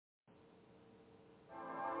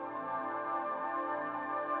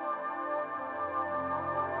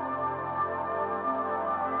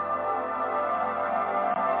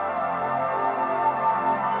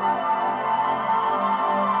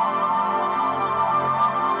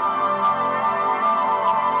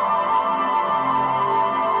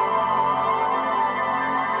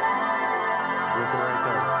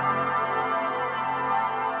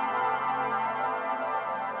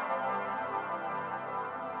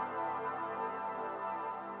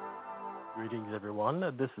Greetings, everyone.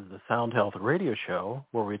 This is the Sound Health Radio Show,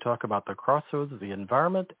 where we talk about the crossroads of the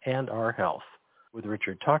environment and our health with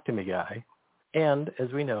Richard Talk to Me Guy. And, as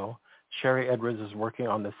we know, Sherry Edwards is working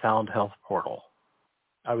on the Sound Health Portal.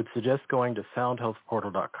 I would suggest going to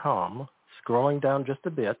soundhealthportal.com, scrolling down just a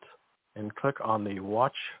bit, and click on the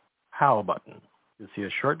Watch How button. You'll see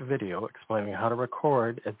a short video explaining how to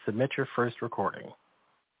record and submit your first recording.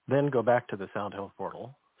 Then go back to the Sound Health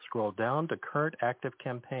Portal, scroll down to current active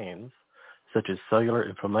campaigns, such as cellular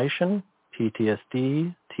inflammation,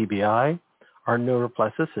 PTSD, TBI, or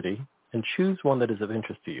neuroplasticity, and choose one that is of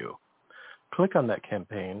interest to you. Click on that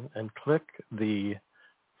campaign and click the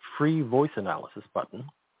free voice analysis button,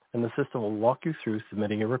 and the system will walk you through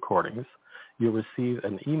submitting your recordings. You'll receive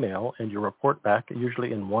an email and your report back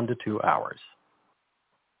usually in 1 to 2 hours.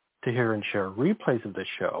 To hear and share replays of this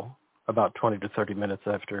show, about 20 to 30 minutes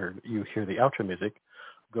after you hear the outro music,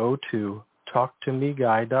 go to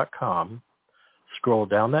talktomeguy.com, scroll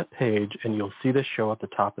down that page, and you'll see the show at the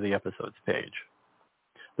top of the episodes page.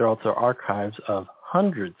 There are also archives of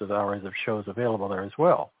hundreds of hours of shows available there as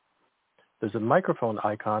well. There's a microphone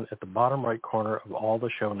icon at the bottom right corner of all the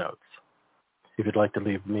show notes. If you'd like to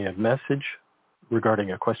leave me a message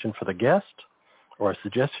regarding a question for the guest, or a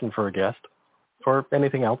suggestion for a guest, or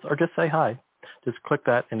anything else, or just say hi, just click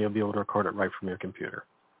that and you'll be able to record it right from your computer.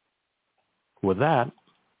 With that,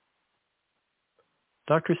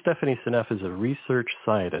 Dr. Stephanie Seneff is a research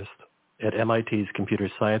scientist at MIT's Computer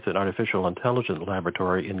Science and Artificial Intelligence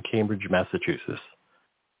Laboratory in Cambridge, Massachusetts.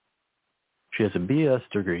 She has a BS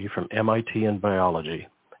degree from MIT in biology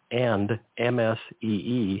and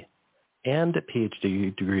MSEE and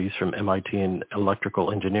PhD degrees from MIT in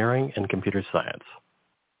electrical engineering and computer science.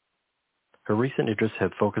 Her recent interests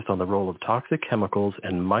have focused on the role of toxic chemicals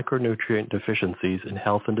and micronutrient deficiencies in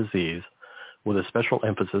health and disease, with a special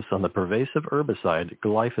emphasis on the pervasive herbicide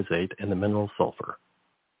glyphosate and the mineral sulfur.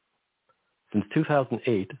 Since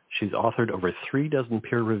 2008, she's authored over 36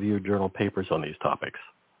 peer-reviewed journal papers on these topics.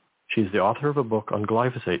 She's the author of a book on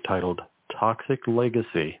glyphosate titled Toxic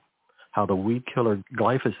Legacy: How the Weedkiller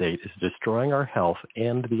Glyphosate is Destroying Our Health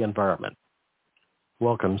and the Environment.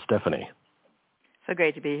 Welcome, Stephanie. So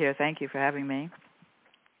great to be here. Thank you for having me.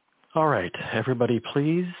 All right, everybody,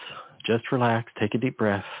 please just relax, take a deep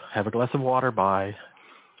breath, have a glass of water by.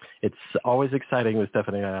 It's always exciting with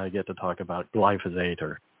Stephanie and I get to talk about glyphosate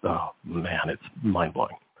oh man, it's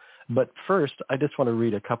mind-blowing. But first, I just want to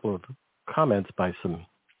read a couple of comments by some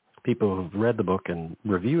people who've read the book and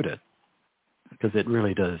reviewed it, because it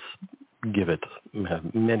really does give it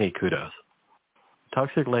many kudos.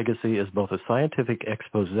 Toxic Legacy is both a scientific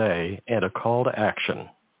expose and a call to action.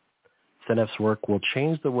 Seneff's work will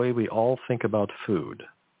change the way we all think about food.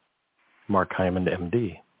 Mark Hyman,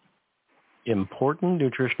 MD. Important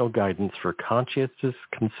nutritional guidance for conscientious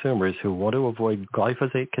consumers who want to avoid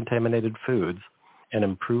glyphosate-contaminated foods and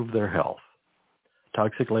improve their health.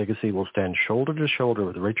 Toxic Legacy will stand shoulder to shoulder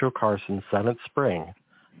with Rachel Carson's Silent Spring,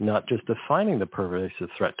 not just defining the pervasive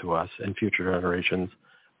threat to us and future generations,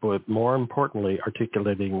 but more importantly,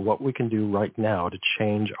 articulating what we can do right now to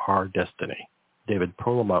change our destiny. David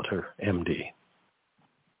Perlmutter, MD.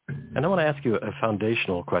 And I want to ask you a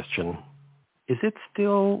foundational question. Is it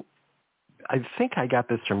still, I think I got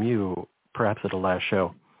this from you, perhaps at a last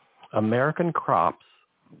show, American crops,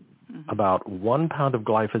 about 1 pound of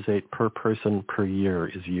glyphosate per person per year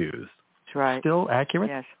is used. That's right. Still accurate?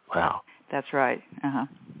 Yes. Wow. That's right.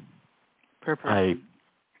 Per person.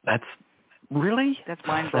 That's really? That's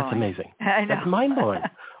mind-blowing. That's amazing. I know. That's mind-blowing.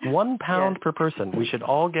 1 pound Yes. per person. We should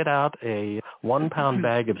all get out a 1 pound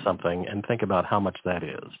bag of something and think about how much that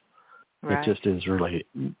is. Right. It just is really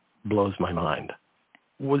blows my mind.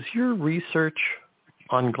 Was your research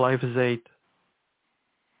on glyphosate,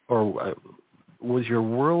 or was your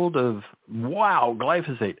world of, wow,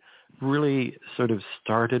 glyphosate, really sort of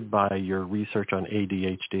started by your research on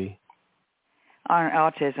ADHD? On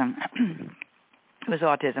autism. It was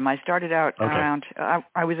autism. I started out around,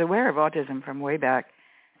 I was aware of autism from way back.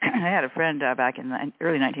 I had a friend back in the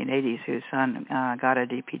early 1980s whose son got a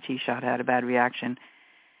DPT shot, had a bad reaction,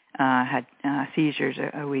 had seizures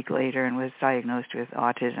a week later and was diagnosed with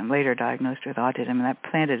autism, and that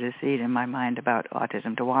planted a seed in my mind about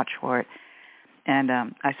autism, to watch for it. And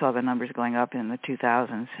I saw the numbers going up in the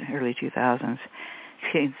 2000s, early 2000s,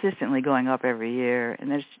 consistently going up every year.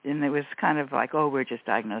 And it was kind of like, oh, we're just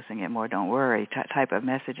diagnosing it more, don't worry, type of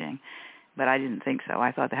messaging. But I didn't think so.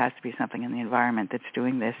 I thought there has to be something in the environment that's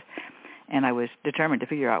doing this. And I was determined to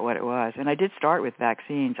figure out what it was. And I did start with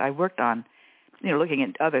vaccines. I worked on, looking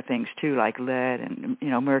at other things too, like lead and,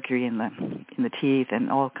 mercury in the teeth and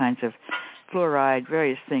all kinds of fluoride,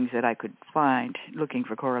 various things that I could find, looking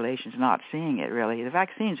for correlations, not seeing it really. The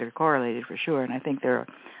vaccines are correlated for sure, and I think they're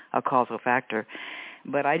a causal factor.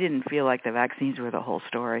 But I didn't feel like the vaccines were the whole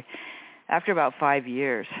story. After about 5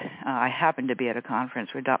 years, I happened to be at a conference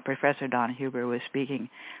where Professor Don Huber was speaking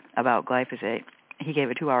about glyphosate. He gave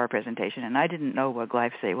a 2-hour presentation, and I didn't know what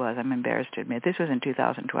glyphosate was. I'm embarrassed to admit. This was in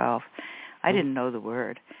 2012. I didn't know the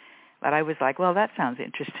word. But I was like, well, that sounds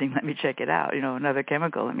interesting. Let me check it out. Another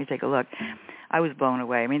chemical. Let me take a look. I was blown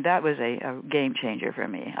away. I mean, that was a game changer for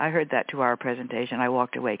me. I heard that 2-hour presentation. I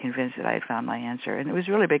walked away convinced that I had found my answer. And it was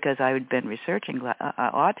really because I had been researching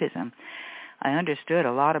autism. I understood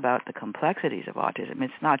a lot about the complexities of autism.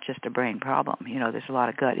 It's not just a brain problem. There's a lot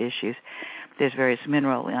of gut issues. There's various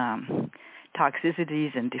mineral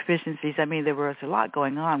toxicities and deficiencies. I mean, there was a lot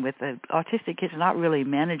going on with the autistic kids not really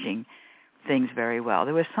managing things very well.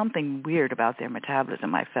 There was something weird about their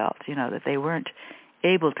metabolism, I felt, that they weren't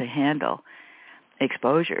able to handle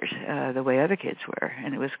exposures the way other kids were,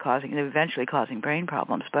 and it was eventually causing brain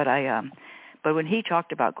problems. But when he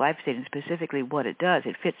talked about glyphosate and specifically what it does,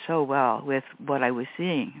 it fits so well with what I was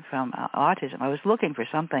seeing from autism. I was looking for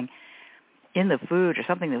something in the food or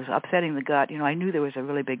something that was upsetting the gut. I knew there was a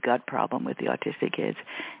really big gut problem with the autistic kids,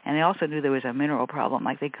 and I also knew there was a mineral problem,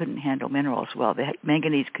 like they couldn't handle minerals well.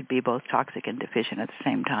 Manganese could be both toxic and deficient at the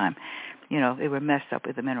same time. They were messed up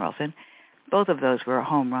with the minerals, and both of those were a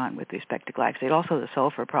home run with respect to glyphosate. Also the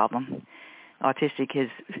sulfur problem. Autistic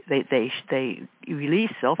kids, they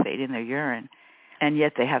release sulfate in their urine, and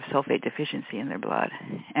yet they have sulfate deficiency in their blood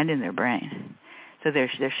and in their brain. So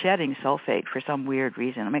they're shedding sulfate for some weird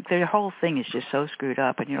reason. I mean, their whole thing is just so screwed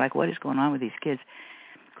up, and you're like, what is going on with these kids?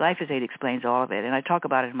 Glyphosate explains all of it, and I talk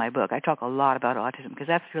about it in my book. I talk a lot about autism because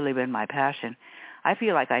that's really been my passion. I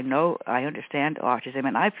feel like I understand autism,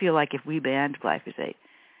 and I feel like if we banned glyphosate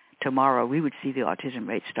tomorrow, we would see the autism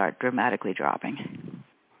rate start dramatically dropping.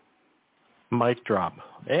 Mic drop.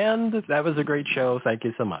 And that was a great show. Thank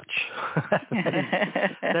you so much.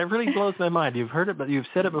 That really blows my mind. You've heard it, but you've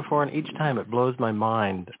said it before, and each time it blows my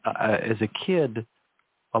mind. As a kid,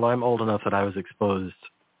 although I'm old enough that I was exposed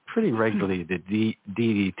pretty regularly to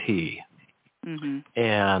DDT. Mm-hmm.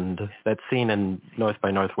 And that scene in North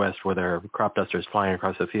by Northwest where there are crop dusters flying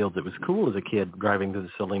across the fields, it was cool as a kid driving through the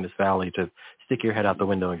Salinas Valley to stick your head out the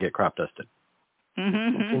window and get crop dusted.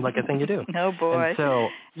 It seemed like a thing to do. Oh, boy. And so,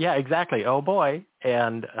 yeah, exactly. Oh, boy.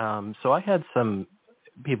 And so I had some,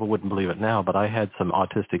 people wouldn't believe it now, but I had some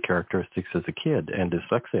autistic characteristics as a kid and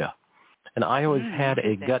dyslexia. And I always had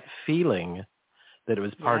a gut feeling that it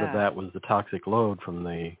was part of that was the toxic load from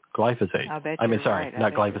the glyphosate.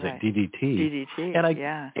 Not glyphosate, DDT.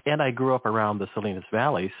 And I grew up around the Salinas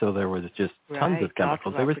Valley, so there was just tons of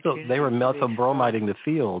chemicals. They were methylbromiding the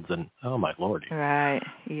fields, and oh my Lord. Right.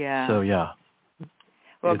 Yeah. So yeah.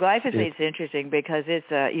 Well, glyphosate's interesting because it's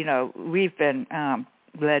we've been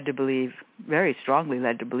led to believe, very strongly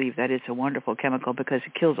led to believe, that it's a wonderful chemical because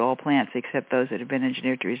it kills all plants except those that have been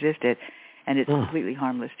engineered to resist it, and it's completely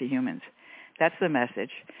harmless to humans. That's the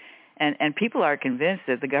message. And people are convinced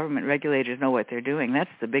that the government regulators know what they're doing.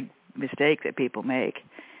 That's the big mistake that people make,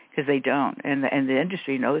 because they don't. And the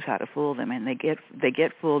industry knows how to fool them, and they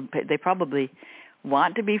get fooled. They probably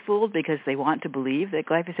want to be fooled because they want to believe that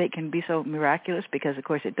glyphosate can be so miraculous, because, of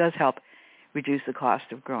course, it does help reduce the cost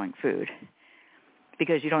of growing food,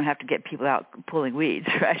 because you don't have to get people out pulling weeds,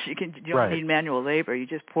 right? You don't need manual labor. You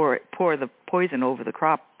just pour the poison over the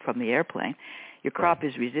crop from the airplane. Your crop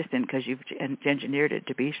is resistant because you've engineered it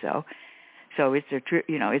to be so. So it's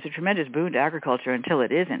a tremendous boon to agriculture until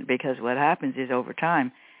it isn't, because what happens is over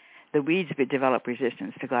time the weeds develop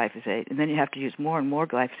resistance to glyphosate, and then you have to use more and more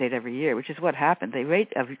glyphosate every year, which is what happened. The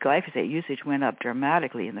rate of glyphosate usage went up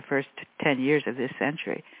dramatically in the first 10 years of this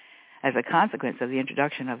century as a consequence of the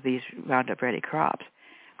introduction of these Roundup-ready crops: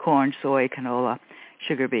 corn, soy, canola,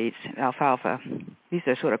 sugar beets, alfalfa. These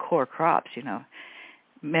are sort of core crops,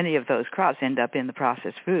 Many of those crops end up in the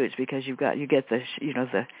processed foods because you get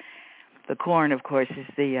the corn, of course, is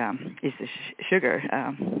the sugar,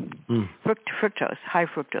 fructose, high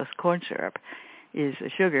fructose corn syrup is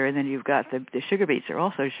the sugar, and then you've got the sugar beets are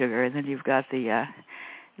also sugar, and then you've got the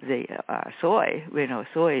soy,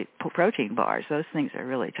 soy protein bars. Those things are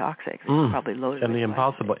really toxic. They're probably loaded. And the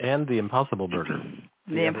Impossible Burger.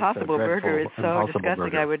 The Impossible Burger is so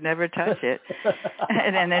disgusting. I would never touch it.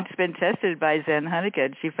 and it's been tested by Zen Honeycutt,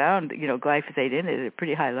 and she found glyphosate in it at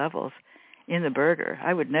pretty high levels in the burger.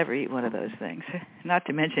 I would never eat one of those things. Not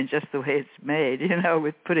to mention just the way it's made,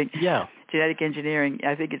 with putting genetic engineering,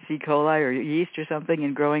 I think it's E. coli or yeast or something,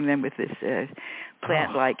 and growing them with this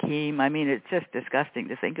plant-like heme. I mean, it's just disgusting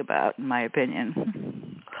to think about, in my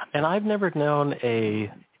opinion. And I've never known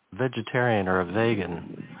vegetarian or a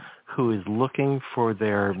vegan who is looking for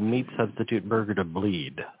their meat substitute burger to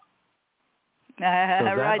bleed. So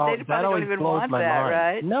right, they probably don't even want that, mind.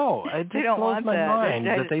 right? No, it just they don't blows want my that. mind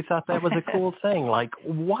that they thought that was a cool thing. Like,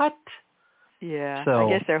 what? Yeah, so, I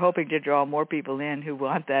guess they're hoping to draw more people in who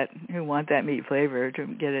want that meat flavor to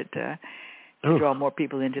get it to draw more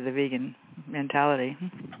people into the vegan mentality.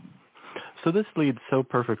 So this leads so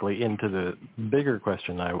perfectly into the bigger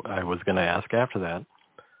question I was going to ask after that.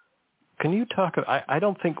 Can you talk? I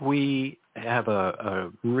don't think we have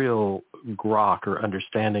a real grok or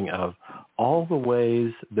understanding of all the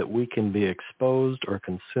ways that we can be exposed or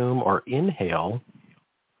consume or inhale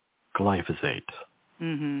glyphosate.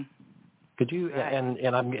 Mm-hmm. Could you? Right.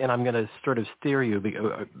 And I'm going to sort of steer you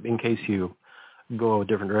in case you go a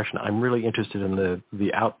different direction. I'm really interested in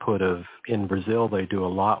the output of, in Brazil they do a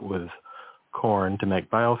lot with corn to make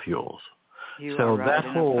biofuels. You so are right, that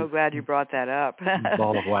and whole I'm so glad you brought that up.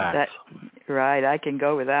 ball of wax. Right, I can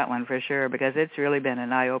go with that one for sure because it's really been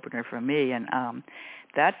an eye-opener for me, and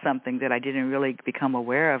that's something that I didn't really become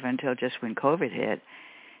aware of until just when COVID hit.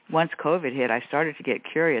 Once COVID hit, I started to get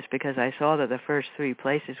curious because I saw that the first three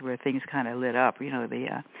places where things kind of lit up,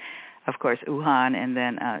 of course, Wuhan and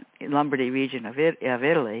then Lombardy region of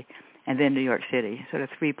Italy, and then New York City, sort of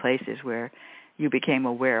three places where you became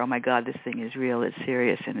aware, oh, my God, this thing is real, it's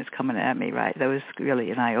serious, and it's coming at me, right? That was really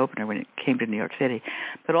an eye-opener when it came to New York City.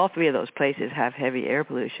 But all three of those places have heavy air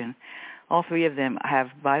pollution. All three of them have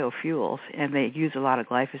biofuels, and they use a lot of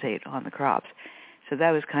glyphosate on the crops. So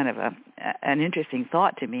that was kind of an interesting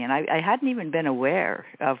thought to me, and I hadn't even been aware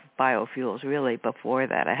of biofuels really before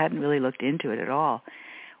that. I hadn't really looked into it at all.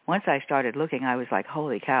 Once I started looking, I was like,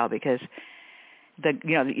 holy cow, because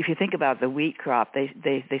if you think about the wheat crop,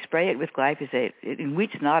 they spray it with glyphosate. And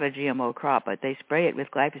wheat's not a GMO crop, but they spray it with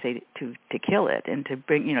glyphosate to kill it and to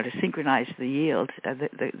bring to synchronize the yield.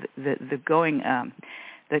 The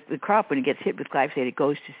crop, when it gets hit with glyphosate, it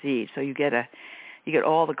goes to seed. So you get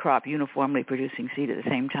all the crop uniformly producing seed at the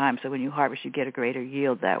same time. So when you harvest, you get a greater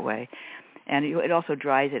yield that way. And it also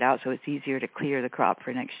dries it out, so it's easier to clear the crop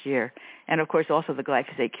for next year. And, of course, also the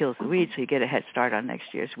glyphosate kills the weeds, so you get a head start on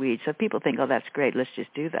next year's weeds. So people think, oh, that's great, let's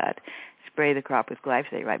just do that. Spray the crop with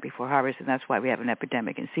glyphosate right before harvest, and that's why we have an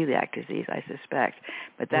epidemic in celiac disease, I suspect.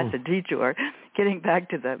 But that's a detour. Getting back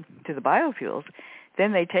to the biofuels,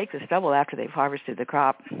 then they take the stubble after they've harvested the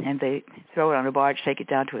crop, and they throw it on a barge, take it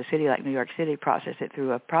down to a city like New York City, process it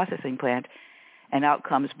through a processing plant, and out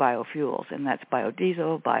comes biofuels, and that's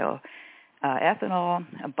biodiesel, ethanol,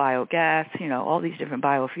 biogas, all these different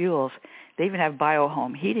biofuels. They even have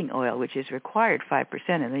bio-home heating oil, which is required 5%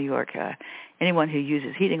 in New York. Anyone who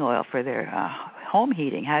uses heating oil for their home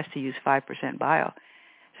heating has to use 5% bio.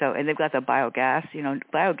 So, and they've got the biogas.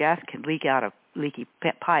 Biogas can leak out of leaky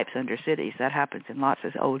pipes under cities. That happens in lots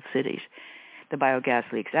of old cities. The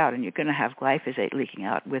biogas leaks out, and you're going to have glyphosate leaking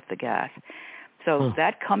out with the gas. So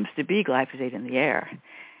that comes to be glyphosate in the air.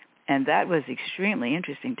 And that was extremely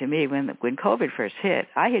interesting to me. When COVID first hit,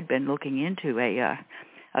 I had been looking into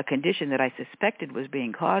a condition that I suspected was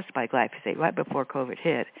being caused by glyphosate right before COVID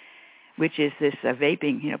hit, which is this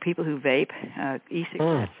vaping. People who vape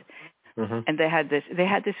e-cigarettes, and they had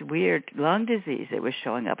this weird lung disease that was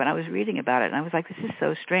showing up. And I was reading about it, and I was like, this is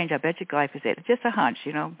so strange. I bet you glyphosate. It's just a hunch,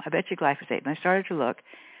 I bet you glyphosate. And I started to look,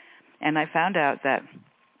 and I found out that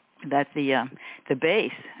the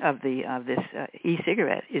base of this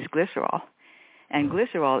e-cigarette is glycerol, and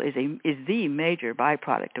glycerol is the major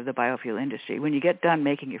byproduct of the biofuel industry. When you get done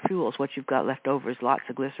making your fuels, what you've got left over is lots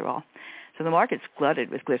of glycerol. So the market's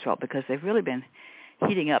flooded with glycerol because they've really been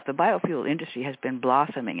heating up. The biofuel industry has been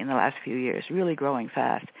blossoming in the last few years, really growing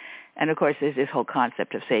fast. And of course, there's this whole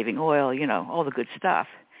concept of saving oil, all the good stuff.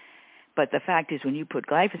 But the fact is, when you put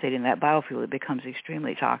glyphosate in that biofuel, it becomes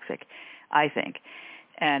extremely toxic, I think.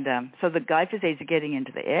 And so the glyphosates are getting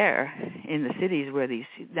into the air in the cities where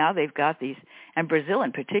now they've got these, and Brazil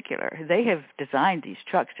in particular, they have designed these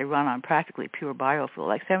trucks to run on practically pure biofuel,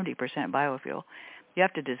 like 70% biofuel. You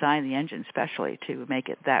have to design the engine specially to make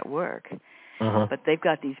it that work. But they've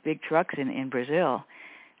got these big trucks in Brazil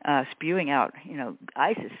spewing out,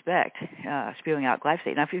 I suspect, spewing out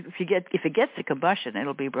glyphosate. Now, if it gets to combustion,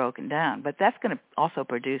 it'll be broken down. But that's going to also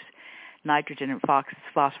produce nitrogen and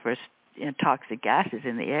phosphorus, toxic gases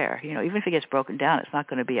in the air. Even if it gets broken down, it's not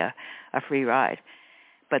going to be a free ride.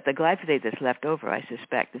 But the glyphosate that's left over, I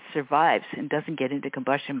suspect, it survives and doesn't get into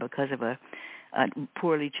combustion because of a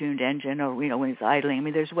poorly tuned engine or, when it's idling. I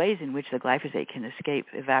mean, there's ways in which the glyphosate can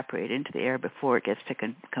evaporate into the air before it gets to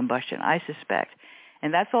combustion, I suspect.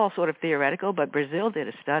 And that's all sort of theoretical, but Brazil did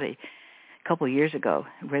a study a couple of years ago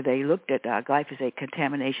where they looked at glyphosate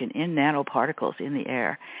contamination in nanoparticles in the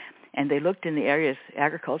air. And they looked in the areas,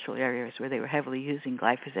 agricultural areas, where they were heavily using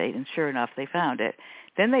glyphosate, and sure enough, they found it.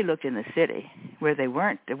 Then they looked in the city where there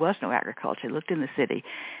was no agriculture. They looked in the city,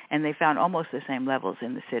 and they found almost the same levels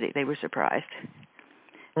in the city. They were surprised.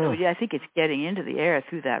 So, yeah, I think it's getting into the air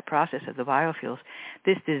through that process of the biofuels.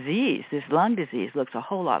 This disease, this lung disease, looks a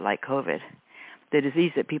whole lot like COVID. The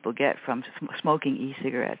disease that people get from smoking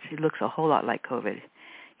e-cigarettes, it looks a whole lot like COVID.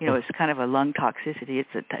 You know, it's kind of a lung toxicity.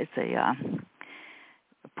 It's a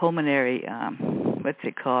pulmonary, what's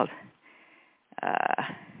it called?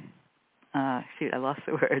 Shoot, I lost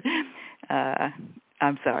the word.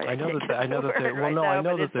 I'm sorry. I know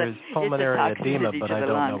that there's pulmonary edema, but I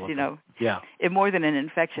don't know. You know, more than an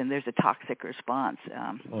infection, there's a toxic response,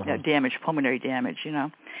 damage, pulmonary damage. You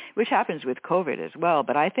know, which happens with COVID as well.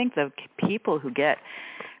 But I think the people who get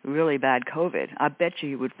really bad COVID, I bet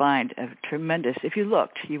you would find a tremendous. If you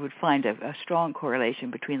looked, you would find a strong correlation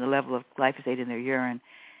between the level of glyphosate in their urine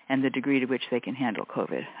and the degree to which they can handle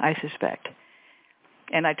COVID, I suspect.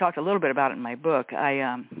 And I talked a little bit about it in my book.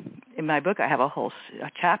 In my book, I have a whole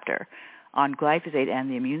chapter on glyphosate and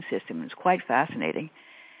the immune system. It's quite fascinating.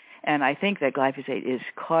 And I think that glyphosate is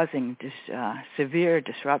causing this severe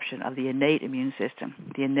disruption of the innate immune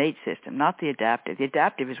system, the innate system, not the adaptive. The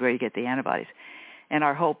adaptive is where you get the antibodies. And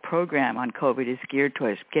our whole program on COVID is geared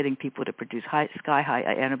towards getting people to produce sky-high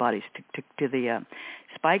antibodies to the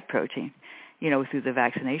spike protein, you know, through the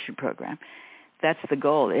vaccination program. That's the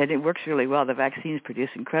goal, and it works really well. The vaccines produce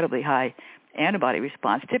incredibly high antibody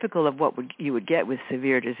response, typical of what you would get with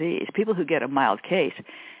severe disease. People who get a mild case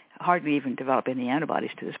hardly even develop any antibodies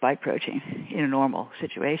to the spike protein in a normal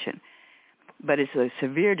situation. But it's a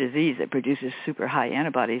severe disease that produces super high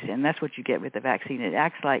antibodies, and that's what you get with the vaccine. It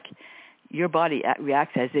acts like your body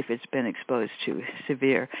reacts as if it's been exposed to a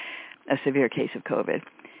severe case of COVID.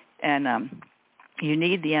 And you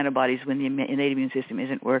need the antibodies when the innate immune system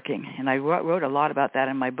isn't working. And I wrote a lot about that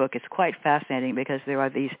in my book. It's quite fascinating because there are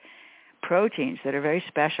these proteins that are very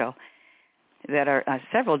special that are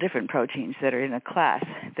several different proteins that are in a class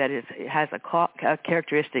that has a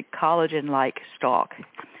characteristic collagen-like stalk.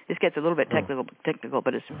 This gets a little bit technical,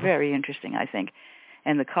 but it's very interesting, I think.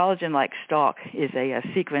 And the collagen-like stalk is an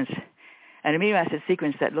amino acid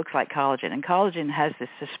sequence that looks like collagen. And collagen has this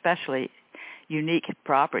especially unique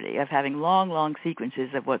property of having long sequences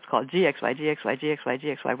of what's called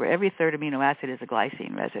GXY, where every third amino acid is a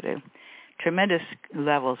glycine residue. Tremendous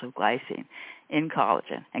levels of glycine in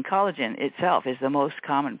collagen. And collagen itself is the most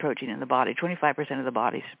common protein in the body. 25% of the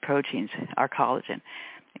body's proteins are collagen.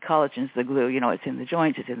 Collagen's the glue. You know, it's in the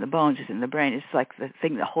joints, it's in the bones, it's in the brain. It's like the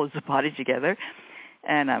thing that holds the body together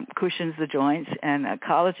and cushions the joints. And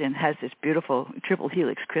collagen has this beautiful triple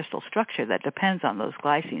helix crystal structure that depends on those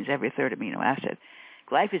glycines, every third amino acid.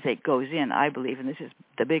 Glyphosate goes in, I believe, and this is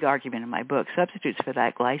the big argument in my book, substitutes for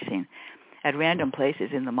that glycine at random places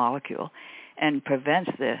in the molecule and prevents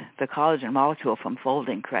the collagen molecule from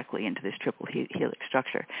folding correctly into this triple helix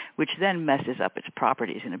structure, which then messes up its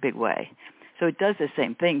properties in a big way. So it does the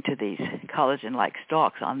same thing to these collagen-like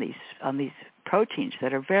stalks on these proteins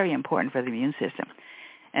that are very important for the immune system.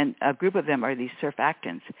 And a group of them are these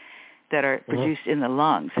surfactants that are produced in the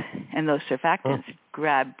lungs, and those surfactants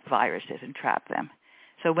grab viruses and trap them.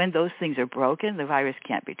 So when those things are broken, the virus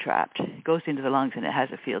can't be trapped. It goes into the lungs and it has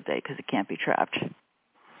a field day because it can't be trapped.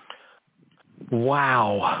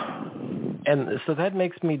 Wow. And so that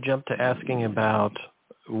makes me jump to asking about,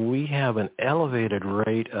 we have an elevated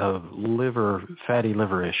rate of fatty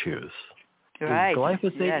liver issues. Right. Is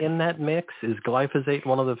glyphosate in that mix? Is glyphosate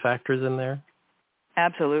one of the factors in there?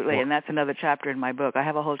 Absolutely, and that's another chapter in my book. I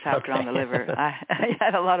have a whole chapter on the liver. I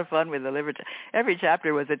had a lot of fun with the liver. Every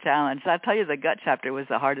chapter was a challenge. I'll tell you, the gut chapter was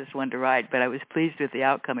the hardest one to write, but I was pleased with the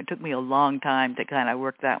outcome. It took me a long time to kind of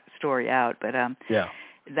work that story out, but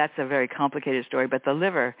that's a very complicated story. But the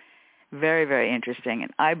liver, very, very interesting,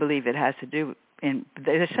 and I believe it has to do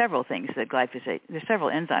there's several things that there's several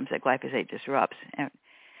enzymes that glyphosate disrupts, and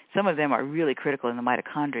some of them are really critical in the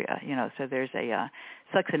mitochondria, so there's a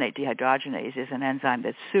succinate dehydrogenase is an enzyme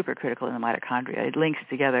that's super critical in the mitochondria. It links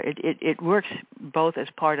together. It works both as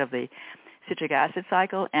part of the citric acid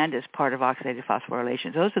cycle and as part of oxidative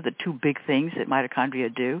phosphorylation. Those are the two big things that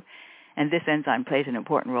mitochondria do, and this enzyme plays an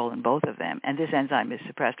important role in both of them, and this enzyme is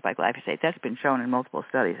suppressed by glyphosate. That's been shown in multiple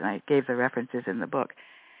studies, and I gave the references in the book.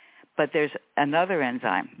 But there's another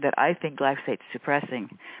enzyme that I think glyphosate's suppressing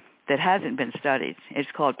that hasn't been studied. It's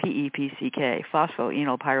called PEPCK,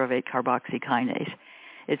 phosphoenolpyruvate carboxykinase.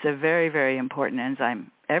 It's a very, very important enzyme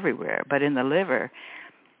everywhere, but in the liver,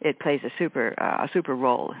 it plays a super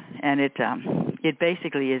role, and it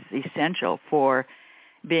basically is essential for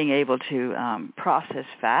being able to process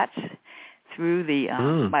fats through the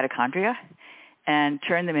mitochondria and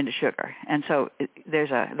turn them into sugar. And so there's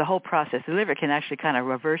the whole process. The liver can actually kind of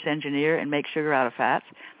reverse engineer and make sugar out of fats,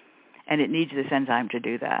 and it needs this enzyme to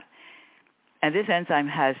do that. And this enzyme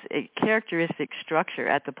has a characteristic structure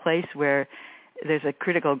at the place where there's a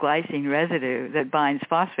critical glycine residue that binds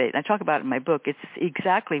phosphate. And I talk about it in my book. It's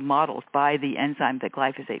exactly modeled by the enzyme that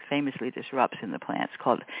glyphosate famously disrupts in the plants,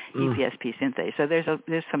 called EPSP synthase. So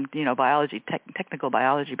there's some biology, technical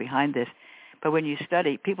biology behind this. But when you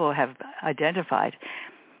study, people have identified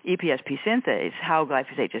EPSP synthase, how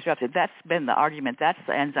glyphosate disrupts it. That's been the argument. That's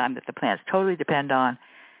the enzyme that the plants totally depend on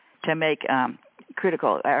to make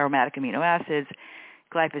critical aromatic amino acids.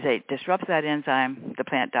 Glyphosate disrupts that enzyme, the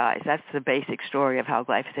plant dies. That's the basic story of how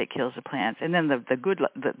glyphosate kills the plants. And then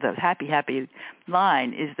the happy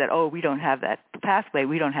line is that, we don't have that pathway,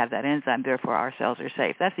 we don't have that enzyme, therefore our cells are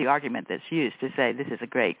safe. That's the argument that's used to say this is a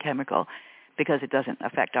great chemical because it doesn't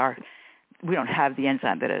affect we don't have the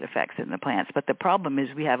enzyme that it affects in the plants. But the problem is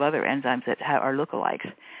we have other enzymes that are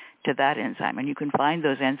lookalikes to that enzyme, and you can find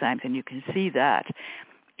those enzymes and you can see that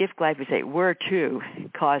if glyphosate were to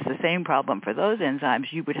cause the same problem for those enzymes,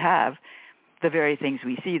 you would have the very things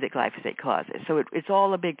we see that glyphosate causes. So it's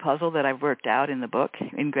all a big puzzle that I've worked out in the book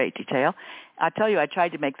in great detail. I'll tell you, I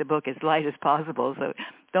tried to make the book as light as possible, so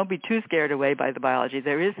don't be too scared away by the biology.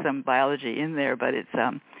 There is some biology in there, but it's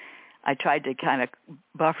I tried to kind of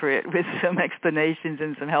buffer it with some explanations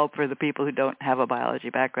and some help for the people who don't have a biology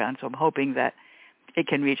background. So I'm hoping that it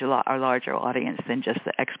can reach a larger audience than just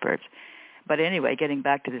the experts. But anyway, getting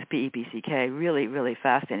back to this PEPCK, really, really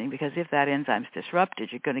fascinating, because if that enzyme's disrupted,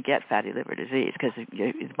 you're going to get fatty liver disease because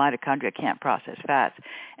the mitochondria can't process fats.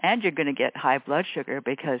 And you're going to get high blood sugar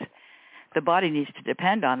because the body needs to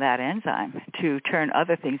depend on that enzyme to turn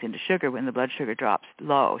other things into sugar when the blood sugar drops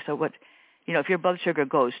low. So if your blood sugar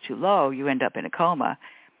goes too low, you end up in a coma.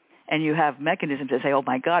 And you have mechanisms that say, oh,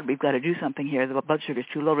 my God, we've got to do something here. The blood sugar's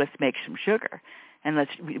too low. Let's make some sugar. And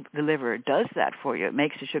the liver does that for you. It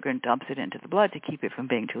makes the sugar and dumps it into the blood to keep it from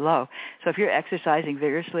being too low. So if you're exercising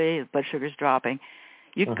vigorously, the blood sugar's dropping,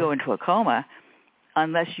 you can go into a coma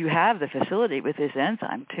unless you have the facility with this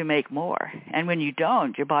enzyme to make more. And when you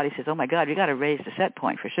don't, your body says, oh, my God, we got to raise the set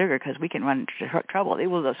point for sugar because we can run into trouble. It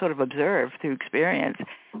will sort of observe through experience.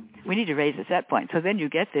 We need to raise the set point. So then you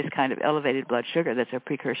get this kind of elevated blood sugar that's a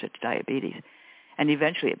precursor to diabetes. And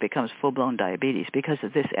eventually it becomes full-blown diabetes because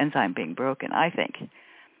of this enzyme being broken, I think.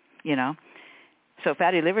 So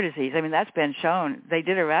fatty liver disease, that's been shown. They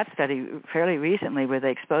did a rat study fairly recently where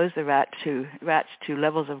they exposed the rats to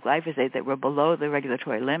levels of glyphosate that were below the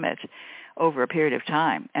regulatory limit over a period of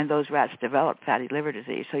time, and those rats developed fatty liver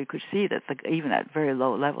disease. So you could see that even at very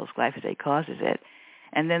low levels, glyphosate causes it.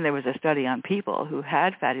 And then there was a study on people who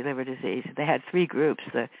had fatty liver disease. They had three groups,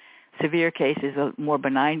 the severe cases, the more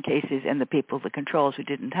benign cases, and the controls who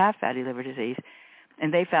didn't have fatty liver disease.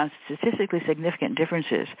 And they found statistically significant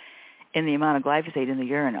differences in the amount of glyphosate in the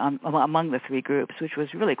urine among the three groups, which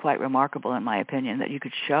was really quite remarkable in my opinion, that you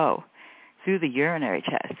could show through the urinary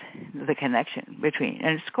test the connection between,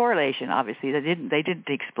 and it's correlation, obviously. They didn't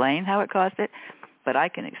explain how it caused it, but I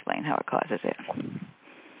can explain how it causes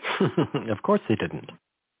it. Of course they didn't.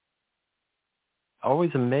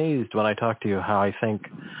 Always amazed when I talk to you how I think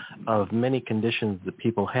of many conditions that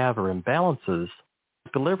people have or imbalances.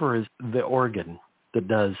 The liver is the organ that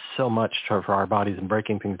does so much for our bodies and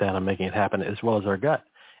breaking things down and making it happen, as well as our gut.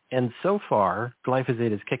 And so far,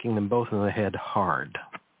 glyphosate is kicking them both in the head hard.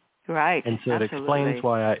 Right. And so it explains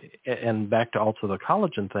why and back to also the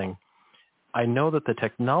collagen thing, I know that the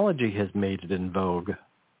technology has made it in vogue.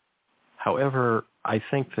 However, I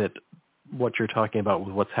think that what you're talking about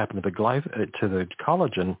with what's happened to the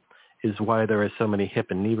collagen is why there are so many hip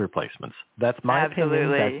and knee replacements. That's my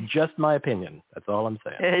opinion. That's just my opinion. That's all I'm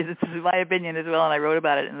saying. It's my opinion as well, and I wrote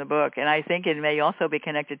about it in the book. And I think it may also be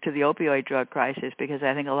connected to the opioid drug crisis because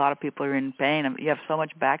I think a lot of people are in pain. You have so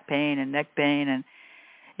much back pain and neck pain and,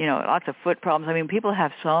 lots of foot problems. People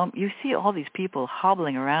have you see all these people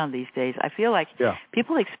hobbling around these days. I feel like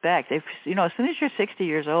people expect, as soon as you're 60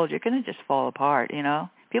 years old, you're going to just fall apart,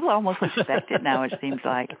 People almost expect it now, it seems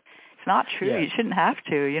like. It's not true. Yeah. You shouldn't have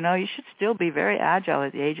to. You should still be very agile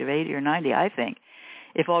at the age of 80 or 90, I think,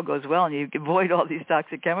 if all goes well and you avoid all these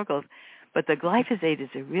toxic chemicals. But the glyphosate is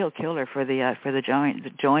a real killer for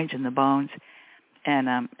the joints and the bones,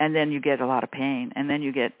 and then you get a lot of pain, and then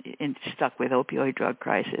you get stuck with opioid drug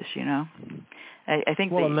crisis. I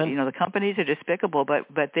think the companies are despicable,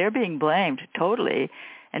 but they're being blamed totally,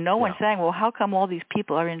 And no one's saying, well, how come all these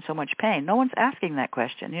people are in so much pain? No one's asking that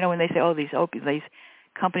question. When they say, oh, these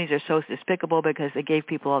companies are so despicable because they gave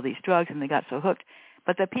people all these drugs and they got so hooked.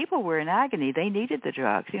 But the people were in agony. They needed the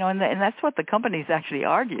drugs, and that's what the companies actually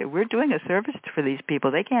argue. We're doing a service for these people.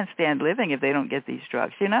 They can't stand living if they don't get these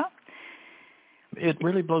drugs, It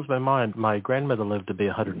really blows my mind. My grandmother lived to be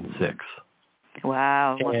 106.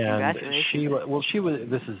 Wow! Well, and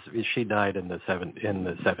congratulations. She died in the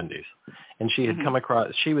 70s, and she had come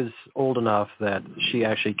across. She was old enough that she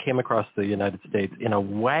actually came across the United States in a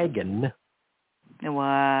wagon.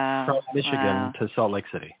 Wow! From Michigan to Salt Lake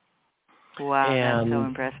City. Wow, that's so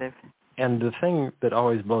impressive. And the thing that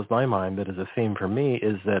always blows my mind, that is a theme for me,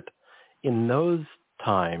 is that in those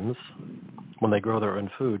times, when they grow their own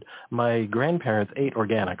food, my grandparents ate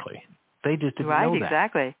organically. They just didn't know that. Right,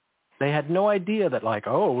 exactly. They had no idea that,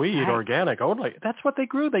 we eat organic only. That's what they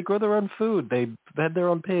grew. They grew their own food. They had their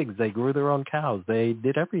own pigs. They grew their own cows. They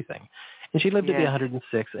did everything. And she lived to be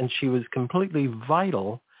 106, and she was completely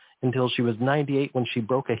vital until she was 98 when she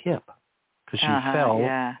broke a hip because she fell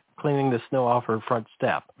cleaning the snow off her front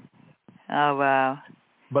step. Oh, wow.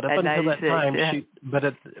 But up until that time,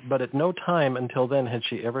 but at no time until then had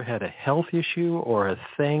she ever had a health issue or a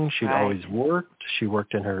thing. She'd always worked. She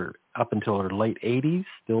worked up until her late 80s,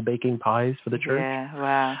 still baking pies for the church. Yeah,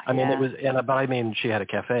 wow. I mean, it was, but she had a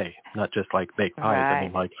cafe, not just baked pies. Right. I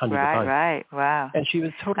mean, hundreds of pies. Right, wow. And she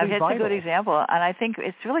was totally vital. That's a good example, and I think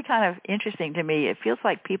it's really kind of interesting to me. It feels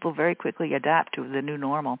like people very quickly adapt to the new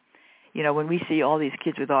normal. When we see all these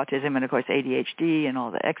kids with autism and, of course, ADHD and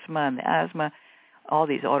all the eczema and the asthma, all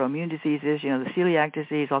these autoimmune diseases, the celiac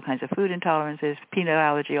disease, all kinds of food intolerances, peanut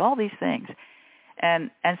allergy, all these things.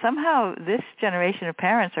 And somehow this generation of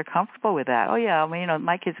parents are comfortable with that. Oh, yeah,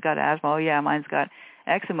 my kid's got asthma. Oh, yeah, mine's got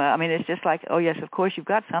eczema. I mean, it's just like, oh, yes, of course, you've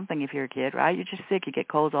got something if you're a kid, right? You're just sick. You get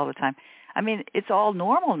colds all the time. I mean, it's all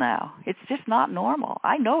normal now. It's just not normal.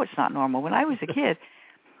 I know it's not normal. When I was a kid,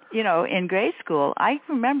 in grade school, I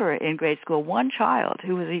remember in grade school one child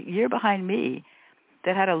who was a year behind me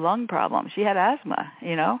that had a lung problem. She had asthma,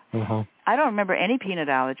 Mm-hmm. I don't remember any peanut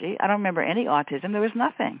allergy. I don't remember any autism. There was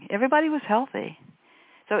nothing. Everybody was healthy.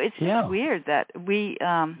 So it's just weird that we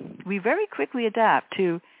very quickly adapt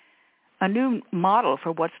to a new model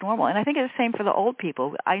for what's normal. And I think it's the same for the old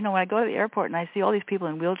people. I know when I go to the airport and I see all these people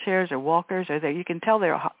in wheelchairs or walkers, you can tell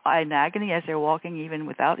they're in agony as they're walking even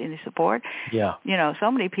without any support. Yeah.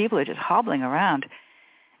 So many people are just hobbling around.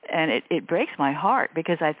 And it breaks my heart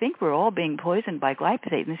because I think we're all being poisoned by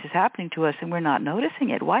glyphosate, and this is happening to us, and we're not noticing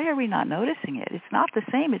it. Why are we not noticing it? It's not the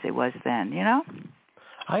same as it was then,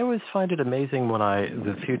 I always find it amazing when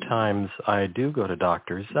the few times I do go to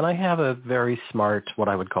doctors, and I have a very smart, what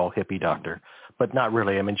I would call hippie doctor, but not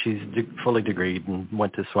really. I mean, she's fully degreed and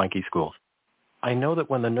went to swanky schools. I know that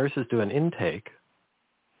when the nurses do an intake,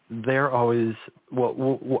 they're always,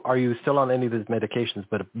 are you still on any of these medications?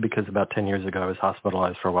 But because about 10 years ago I was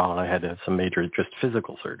hospitalized for a while and I had to have some major just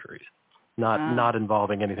physical surgeries, not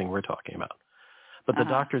involving anything we're talking about. But the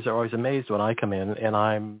doctors are always amazed when I come in and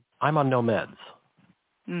I'm on no meds.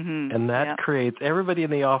 Mm-hmm. And that creates everybody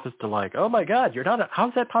in the office to oh my God, you're not,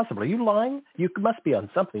 how's that possible? Are you lying? You must be on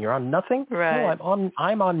something. You're on nothing? Right. No,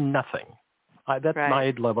 I'm on nothing. That's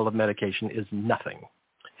my level of medication is nothing.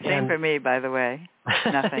 Same for me, by the way.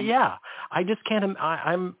 Nothing. Yeah, I just can't.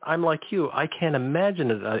 I'm like you. I can't imagine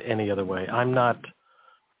it any other way. I'm not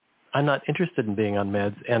interested in being on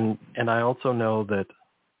meds, and I also know that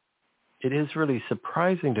it is really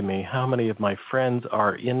surprising to me how many of my friends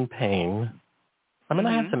are in pain. I mean,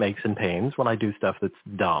 I have some aches and pains when I do stuff that's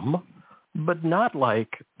dumb, but not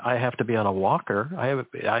like I have to be on a walker.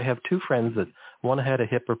 I have two friends that one had a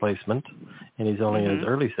hip replacement, and he's only in his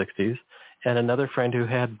early 60s. And another friend who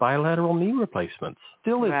had bilateral knee replacements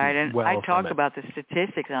still isn't and well. I talk about the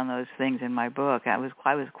statistics on those things in my book. I was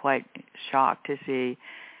quite shocked to see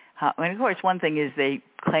how. I mean, of course, one thing is they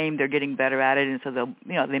claim they're getting better at it, and so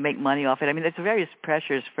they make money off it. I mean, there's various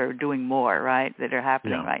pressures for doing more, right, that are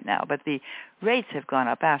happening right now. But the rates have gone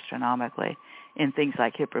up astronomically in things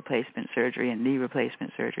like hip replacement surgery and knee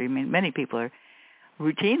replacement surgery. I mean, many people are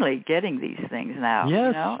routinely getting these things now.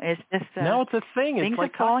 Yes. It's just now it's a thing. Things it's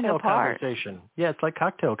like are falling cocktail apart. Conversation. Yeah, it's like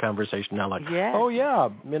cocktail conversation now. Like, yes. oh yeah,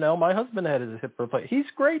 my husband had his hip replaced. He's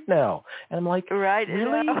great now, and I'm like, right?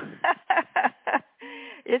 Really?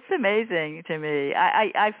 It's amazing to me.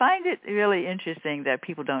 I find it really interesting that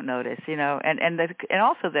people don't notice, and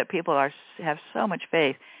also that people have so much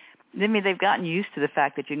faith. I mean, they've gotten used to the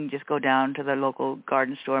fact that you can just go down to the local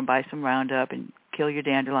garden store and buy some Roundup and kill your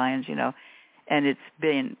dandelions, and it's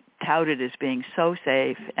been touted as being so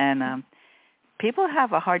safe. And people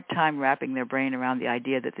have a hard time wrapping their brain around the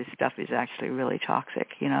idea that this stuff is actually really toxic,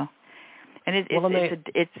 you know. And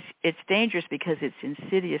it's dangerous because it's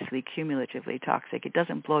insidiously, cumulatively toxic. It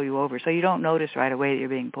doesn't blow you over, so you don't notice right away that you're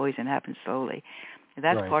being poisoned. It happens slowly. And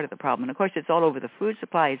that's part of the problem. And, of course, it's all over the food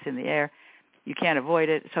supply. It's in the air. You can't avoid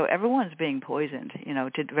it. So everyone's being poisoned, you know,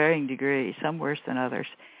 to varying degrees, some worse than others.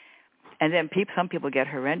 And then some people get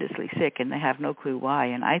horrendously sick, and they have no clue why.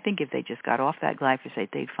 And I think if they just got off that glyphosate,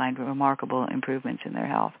 they'd find remarkable improvements in their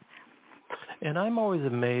health. And I'm always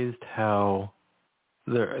amazed how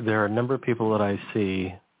there are a number of people that I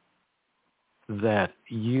see that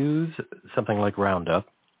use something like Roundup,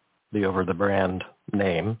 the over-the-brand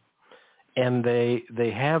name, and they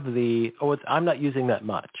have I'm not using that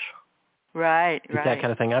much. Right. That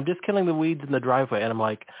kind of thing. I'm just killing the weeds in the driveway, and I'm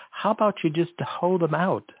like, how about you just hoe them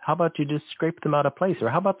out? How about you just scrape them out of place? Or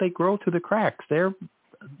how about they grow through the cracks? They're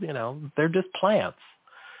just plants.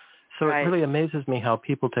 So It really amazes me how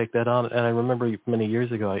people take that on. And I remember many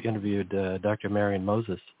years ago I interviewed Dr. Marion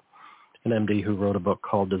Moses, an MD who wrote a book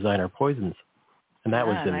called Designer Poisons. And that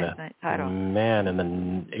was in the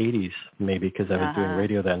 80s maybe, because I was doing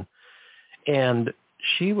radio then. And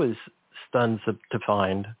she was stunned to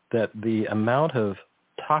find that the amount of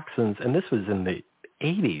toxins, and this was in the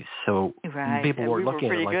 80s, so people weren't looking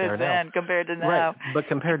at it like they are now. Compared to now. Right, but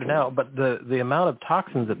compared to now, but the amount of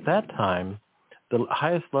toxins at that time, the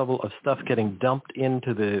highest level of stuff getting dumped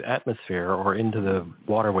into the atmosphere or into the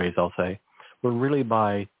waterways, I'll say, were really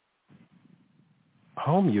by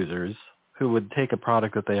home users who would take a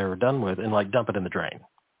product that they were done with and like dump it in the drain.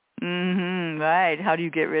 Mm-hmm. Right. How do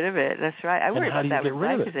you get rid of it? That's right. I worry about that with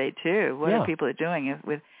glyphosate too. What are people doing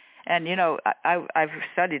with? And you know, I've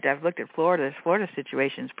looked at Florida. The Florida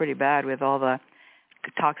situation is pretty bad with all the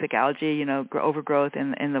toxic algae, you know, overgrowth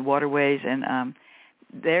in the waterways, and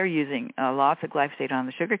they're using lots of glyphosate on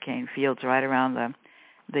the sugarcane fields right around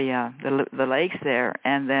the lakes there,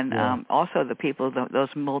 and then also the people, those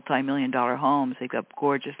multi-million-dollar homes, they've got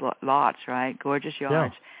gorgeous lots, right? Gorgeous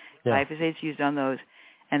yards. Glyphosate's used on those,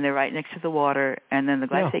 and they're right next to the water, and then the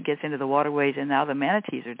glyphosate gets into the waterways, and now the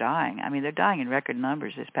manatees are dying. I mean, they're dying in record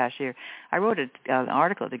numbers this past year. I wrote an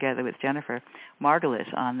article together with Jennifer Margulis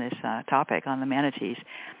on this topic, on the manatees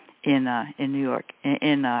in New York,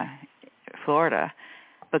 in Florida,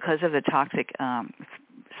 because of the toxic,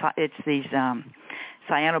 it's these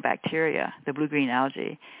cyanobacteria, the blue-green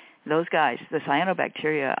algae. Those guys, the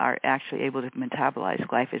cyanobacteria, are actually able to metabolize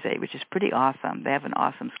glyphosate, which is pretty awesome. They have an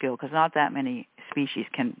awesome skill because not that many species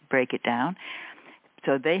can break it down.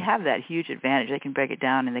 So they have that huge advantage. They can break it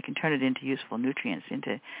down and they can turn it into useful nutrients,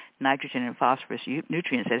 into nitrogen and phosphorus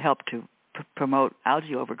nutrients that help to promote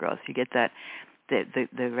algae overgrowth. You get that.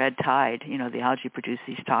 The red tide, you know, the algae produce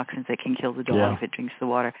these toxins that can kill the dog if it drinks the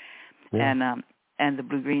water, and the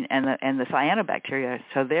blue-green and the cyanobacteria.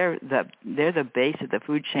 So they're the base of the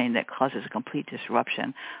food chain that causes a complete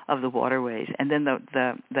disruption of the waterways. And then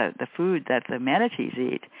the food that the manatees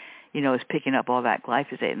eat, you know, is picking up all that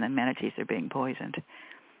glyphosate, and the manatees are being poisoned.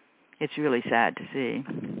 It's really sad to see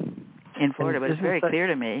in Florida, but it's very clear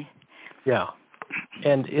to me. Yeah,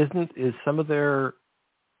 and is some of their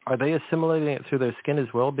Are they assimilating it through their skin as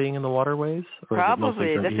well, being in the waterways? Or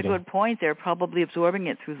probably. That's a good point. They're probably absorbing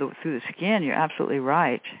it through the skin. You're absolutely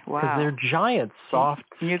right. Wow. Because they're giant, soft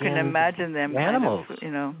You can imagine them animals. Kind of,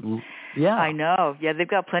 you know. Yeah. I know. Yeah, they've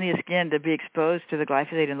got plenty of skin to be exposed to the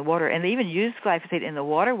glyphosate in the water. And they even use glyphosate in the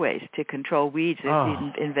waterways to control weeds. There's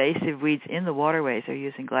these invasive weeds in the waterways are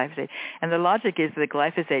using glyphosate. And the logic is that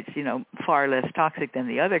glyphosate's, you know, far less toxic than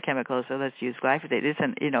the other chemicals, so let's use glyphosate.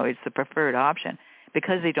 It's the preferred option,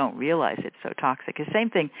 because they don't realize it's so toxic. The same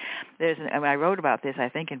thing, I wrote about this, I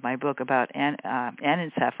think, in my book about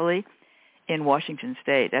anencephaly in Washington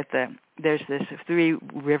State. There's this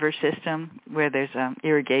three-river system where there's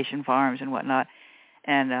irrigation farms and whatnot,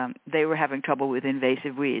 and they were having trouble with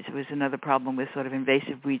invasive weeds. It was another problem with sort of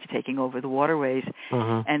invasive weeds taking over the waterways,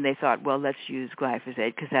 and they thought, well, let's use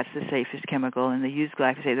glyphosate because that's the safest chemical, and they used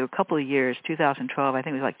glyphosate. There were a couple of years, 2012, I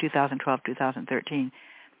think it was like 2012, 2013,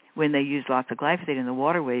 when they used lots of glyphosate in the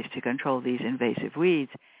waterways to control these invasive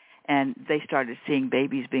weeds, and they started seeing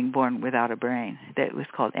babies being born without a brain. That was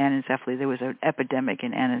called anencephaly. There was an epidemic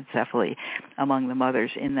in anencephaly among the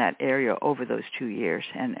mothers in that area over those 2 years,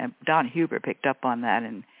 and Don Huber picked up on that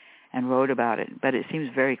and wrote about it. But it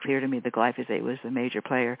seems very clear to me that glyphosate was the major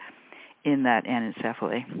player in that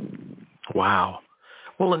anencephaly. Wow.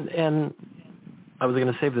 Well, and I was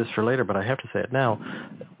going to save this for later, but I have to say it now.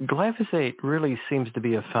 Glyphosate really seems to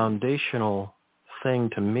be a foundational thing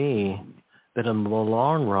to me that in the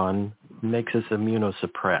long run makes us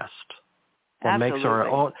immunosuppressed. Or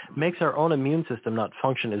makes our own immune system not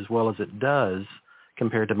function as well as it does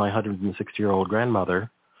compared to my 106-year-old grandmother,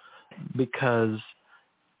 because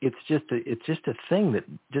it's just a thing that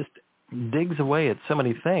just digs away at so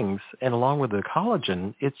many things. And along with the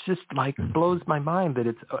collagen, it's just like blows my mind that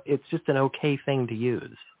it's just an okay thing to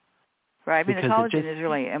use. Right. I mean, the collagen is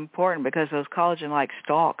really important because those collagen-like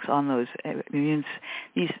stalks on those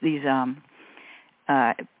these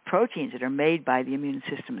proteins that are made by the immune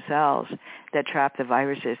system cells that trap the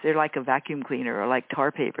viruses. They're like a vacuum cleaner or like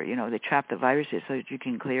tar paper. They trap the viruses so that you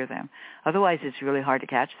can clear them. Otherwise, it's really hard to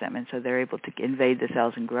catch them, and so they're able to invade the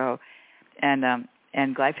cells and grow. And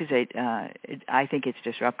glyphosate, I think it's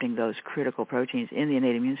disrupting those critical proteins in the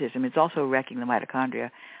innate immune system. It's also wrecking the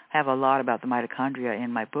mitochondria. I have a lot about the mitochondria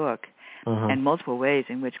in my book. And multiple ways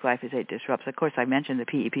in which glyphosate disrupts. Of course, I mentioned the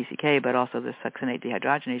PEPCK, but also the succinate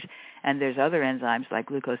dehydrogenase. And there's other enzymes like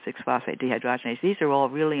glucose-6-phosphate dehydrogenase. These are all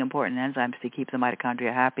really important enzymes to keep the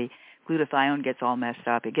mitochondria happy. Glutathione gets all messed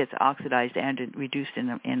up. It gets oxidized and reduced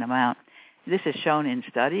in amount. This is shown in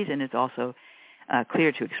studies, and it's also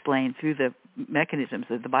clear to explain through the mechanisms,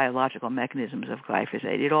 the biological mechanisms of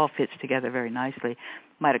glyphosate. It all fits together very nicely.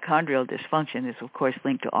 Mitochondrial dysfunction is, of course,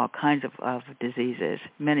 linked to all kinds of diseases,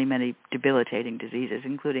 many, many debilitating diseases,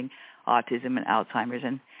 including autism and Alzheimer's.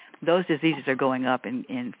 And those diseases are going up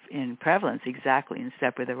in prevalence exactly in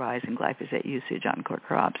step with the rise in glyphosate usage on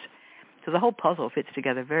crops. So the whole puzzle fits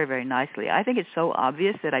together very, very nicely. I think it's so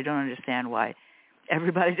obvious that I don't understand why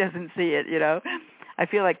everybody doesn't see it, I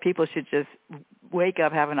feel like people should just wake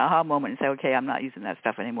up, have an aha moment, and say, okay, I'm not using that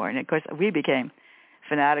stuff anymore. And, of course, we became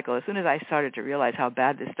fanatical. As soon as I started to realize how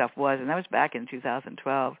bad this stuff was, and that was back in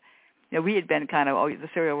 2012, we had been kind of, the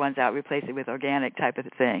cereal runs out, replace it with organic type of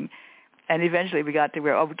thing. And eventually we got to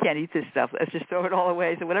where, we can't eat this stuff. Let's just throw it all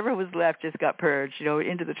away. So whatever was left just got purged,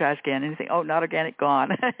 into the trash can. And you think, not organic,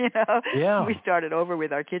 gone. Yeah. We started over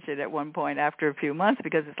with our kitchen at one point after a few months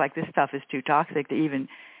because it's like this stuff is too toxic to even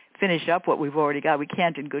finish up what we've already got. We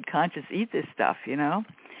can't in good conscience eat this stuff,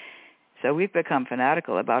 So we've become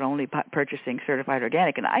fanatical about only purchasing certified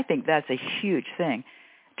organic, and I think that's a huge thing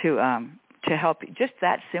to help. Just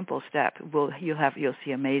that simple step you'll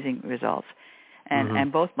see amazing results.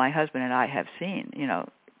 And both my husband and I have seen,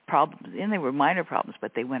 problems, and they were minor problems,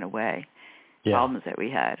 but they went away. Yeah. Problems that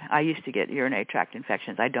we had. I used to get urinary tract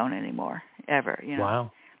infections. I don't anymore, ever.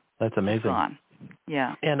 Wow, that's amazing. It's gone.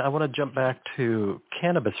 Yeah. And I want to jump back to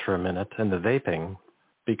cannabis for a minute and the vaping,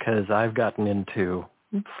 because I've gotten into,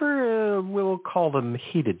 we'll call them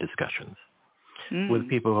heated discussions with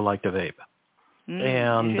people who like to vape.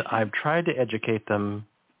 And I've tried to educate them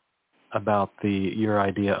about your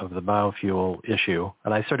idea of the biofuel issue.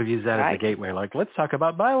 And I sort of use that as a gateway, like, let's talk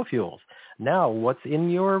about biofuels. Now, what's in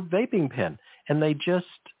your vaping pen? And they just,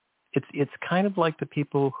 it's kind of like the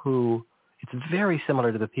people who, it's very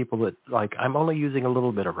similar to the people that, like, I'm only using a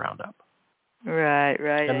little bit of Roundup. Right.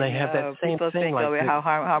 And they have that same people thing. Think, like, how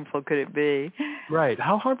harmful could it be? Right.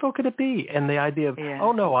 How harmful could it be? And the idea of,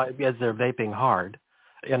 as they're vaping hard,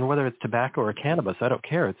 and whether it's tobacco or cannabis, I don't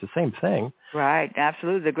care. It's the same thing. Right.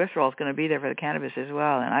 Absolutely. The glycerol is going to be there for the cannabis as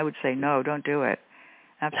well. And I would say, no, don't do it.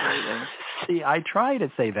 Absolutely. See, I try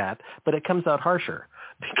to say that, but it comes out harsher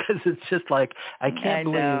because it's just like, I can't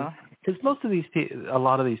believe. Because a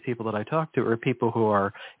lot of these people that I talk to are people who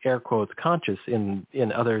are, air quotes, conscious in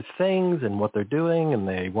other things and what they're doing, and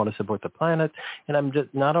they want to support the planet. And I'm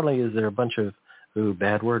just, not only is there a bunch of,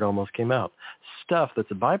 bad word almost came out, stuff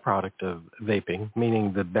that's a byproduct of vaping,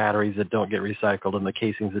 meaning the batteries that don't get recycled and the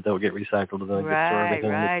casings that don't get recycled and then get stored in the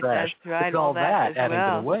trash. That's right. It's all that adding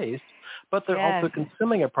to the waste. But they're also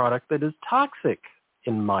consuming a product that is toxic,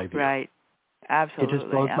 in my view. Right. Absolutely. It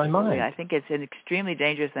just blows my mind. I think it's extremely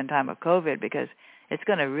dangerous in time of COVID because it's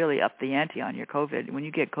going to really up the ante on your COVID. When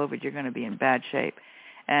you get COVID, you're going to be in bad shape.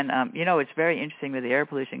 And, it's very interesting with the air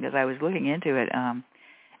pollution because I was looking into it,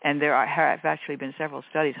 and there have actually been several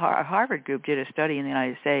studies. A Harvard group did a study in the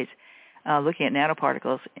United States looking at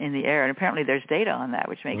nanoparticles in the air, and apparently there's data on that,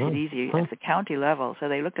 which makes it easy at the county level. So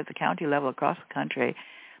they looked at the county level across the country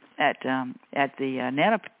at the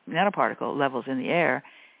nanoparticle levels in the air,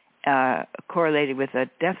 correlated with a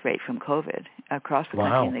death rate from COVID across the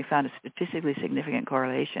country, and they found a statistically significant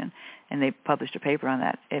correlation, and they published a paper on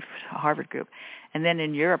that at Harvard group. And then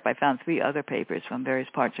in Europe, I found 3 other papers from various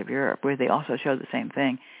parts of Europe where they also showed the same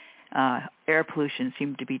thing. Air pollution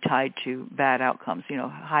seemed to be tied to bad outcomes,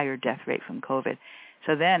 higher death rate from COVID.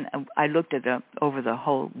 So then I looked at over the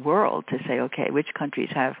whole world to say, okay, which countries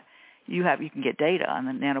you can get data on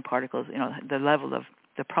the nanoparticles, the level of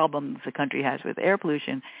the problems the country has with air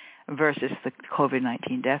pollution versus the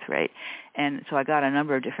COVID-19 death rate. And so I got a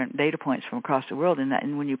number of different data points from across the world,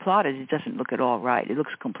 and when you plot it, it doesn't look at all right. It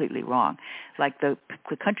looks completely wrong. Like the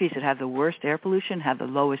countries that have the worst air pollution have the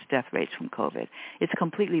lowest death rates from COVID. It's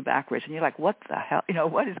completely backwards, and you're like, what the hell?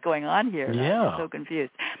 What is going on here? Yeah. I'm so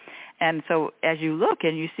confused. And so as you look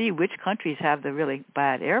and you see which countries have the really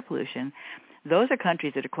bad air pollution, those are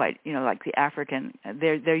countries that are quite, like the African,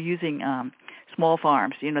 they're using small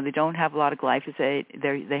farms. They don't have a lot of glyphosate.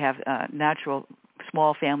 They have natural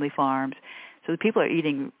small family farms. So the people are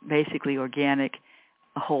eating basically organic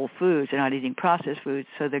whole foods. They're not eating processed foods,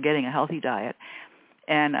 so they're getting a healthy diet.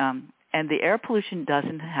 And the air pollution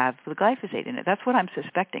doesn't have the glyphosate in it. That's what I'm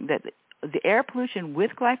suspecting, that the air pollution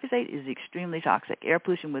with glyphosate is extremely toxic. Air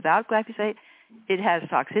pollution without glyphosate, it has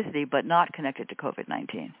toxicity, but not connected to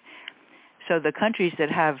COVID-19. So the countries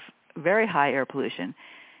that have very high air pollution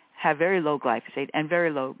have very low glyphosate and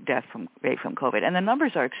very low death rate from COVID. And the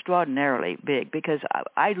numbers are extraordinarily big because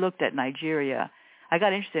I looked at Nigeria. I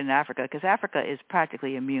got interested in Africa because Africa is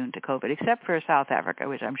practically immune to COVID, except for South Africa,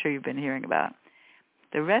 which I'm sure you've been hearing about.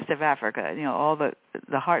 The rest of Africa, all the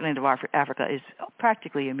heartland of Africa is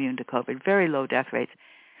practically immune to COVID, very low death rates.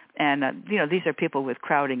 And, these are people with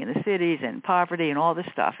crowding in the cities and poverty and all this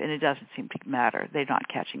stuff, and it doesn't seem to matter. They're not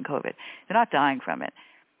catching COVID. They're not dying from it.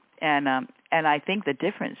 And I think the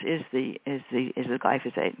difference is the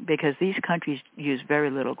glyphosate, because these countries use very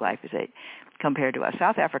little glyphosate compared to us.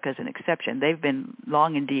 South Africa is an exception. They've been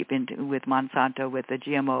long and deep with Monsanto, with the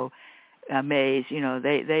GMO maize.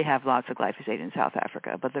 They have lots of glyphosate in South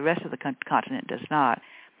Africa, but the rest of the continent does not.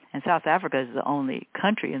 And South Africa is the only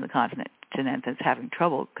country in the continent that's having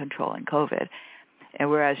trouble controlling COVID. And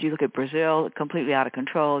whereas you look at Brazil, completely out of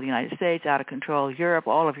control, the United States out of control, Europe,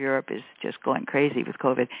 all of Europe is just going crazy with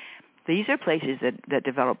COVID. These are places that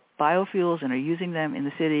develop biofuels and are using them in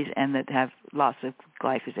the cities and that have lots of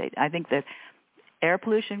glyphosate. I think that air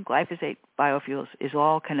pollution, glyphosate, biofuels is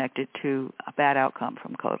all connected to a bad outcome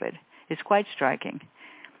from COVID. It's quite striking.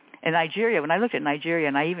 In Nigeria, when I looked at Nigeria,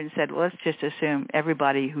 and I even said, well, let's just assume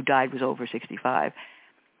everybody who died was over 65,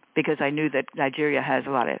 because I knew that Nigeria has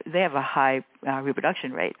they have a high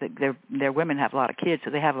reproduction rate. Their women have a lot of kids,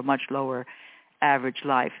 so they have a much lower average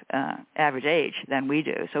age than we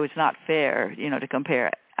do. So it's not fair, to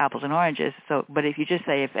compare apples and oranges. So, but if you just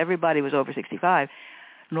say if everybody was over 65,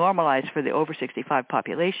 normalized for the over 65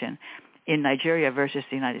 population in Nigeria versus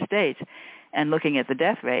the United States, and looking at the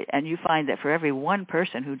death rate, and you find that for every one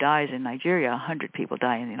person who dies in Nigeria, 100 people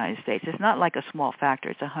die in the United States. It's not like a small factor.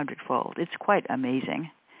 It's 100-fold. It's quite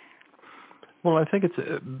amazing. Well, I think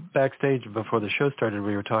it's backstage before the show started,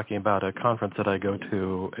 we were talking about a conference that I go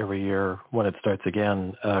to every year when it starts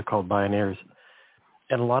again called Pioneers.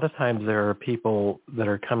 And a lot of times there are people that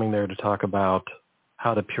are coming there to talk about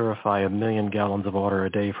how to purify 1 million gallons of water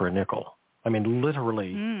a day for a nickel. I mean,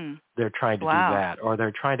 literally, they're trying to do that, or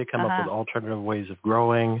they're trying to come up with alternative ways of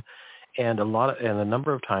growing. And a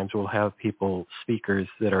number of times we'll have speakers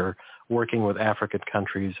that are working with African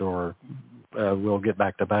countries, or we'll get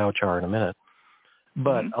back to biochar in a minute.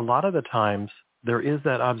 But a lot of the times there is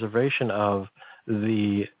that observation of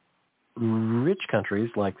the rich countries,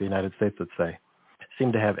 like the United States, let's say,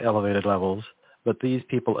 seem to have elevated levels. But these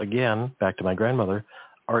people, again, back to my grandmother,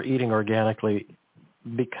 are eating organically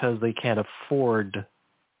because they can't afford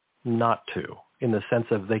not to, in the sense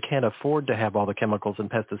of they can't afford to have all the chemicals and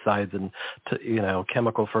pesticides and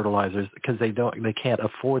chemical fertilizers, because they can't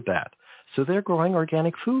afford that. So they're growing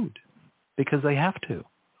organic food because they have to.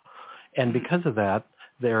 And because of that,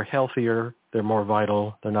 they're healthier, they're more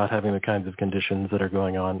vital, they're not having the kinds of conditions that are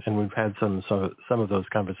going on. And we've had some of those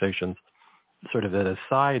conversations, sort of a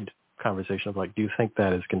side conversation of like, do you think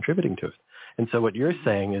that is contributing to it? And so what you're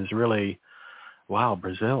saying is really, wow,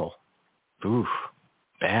 Brazil, oof,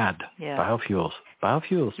 bad. Yeah. Biofuels,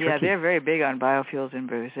 tricky. Yeah, they're very big on biofuels in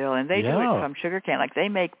Brazil, and they do it from sugarcane. Like they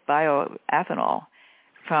make bioethanol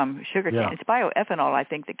from sugarcane. Yeah. It's bioethanol, I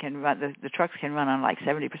think, that can run, the trucks can run on like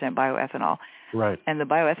 70% bioethanol. Right. And the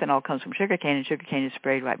bioethanol comes from sugarcane, and sugarcane is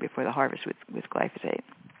sprayed right before the harvest with glyphosate.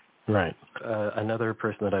 Right. Another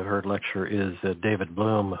person that I've heard lecture is David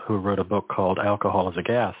Bloom, who wrote a book called Alcohol as a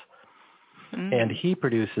Gas. And he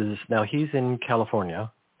produces, now he's in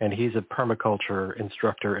California, and he's a permaculture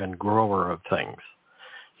instructor and grower of things.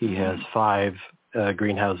 He has 5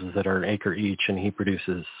 greenhouses that are an acre each, and he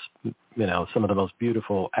produces, some of the most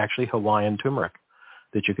beautiful, actually Hawaiian turmeric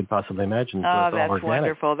that you could possibly imagine. Oh, so that's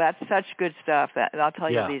wonderful. That's such good stuff. I'll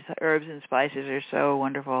tell you, these herbs and spices are so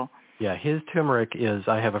wonderful. Yeah, his turmeric is,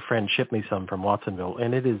 I have a friend ship me some from Watsonville,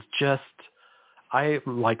 and it is just I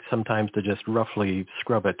like sometimes to just roughly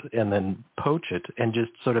scrub it and then poach it and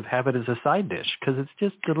just sort of have it as a side dish because it's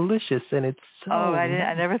just delicious and it's so. Oh,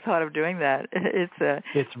 I never thought of doing that.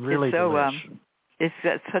 It's really delicious. It's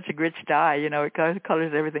got such a rich dye, it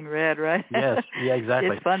colors everything red, right? Yes, yeah,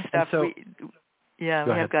 exactly. It's fun stuff. So, we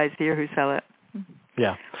have guys here who sell it.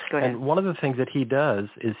 Yeah. Go ahead. And one of the things that he does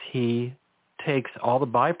is he takes all the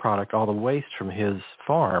byproduct, all the waste from his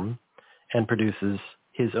farm and produces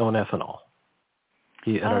his own ethanol.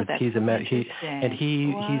 He's worked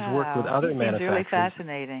with other manufacturers. Really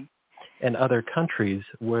fascinating. And other countries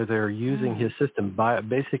where they're using his system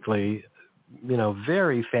basically,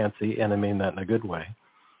 very fancy, and I mean that in a good way,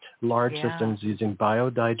 large systems using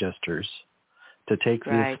biodigesters to take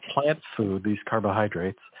this plant food, these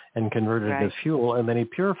carbohydrates, and convert it into fuel, and then he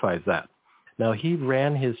purifies that. Now, he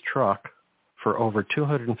ran his truck for over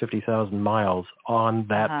 250,000 miles on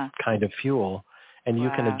that kind of fuel, and you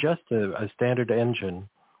can adjust a standard engine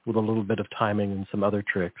with a little bit of timing and some other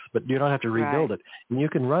tricks, but you don't have to rebuild it. And you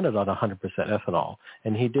can run it on 100% ethanol,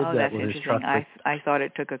 and he did that with his truck. I thought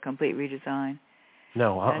it took a complete redesign.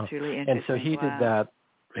 No, That's really interesting. And so he did that.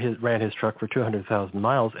 Ran his truck for 200,000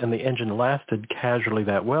 miles, and the engine lasted casually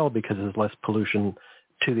that well because there's less pollution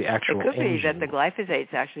to the actual engine. It could be that the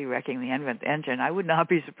glyphosate's actually wrecking the engine. I would not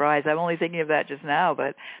be surprised. I'm only thinking of that just now,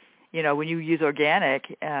 but, when you use organic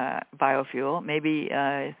biofuel, maybe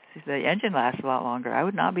the engine lasts a lot longer. I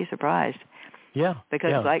would not be surprised. Yeah.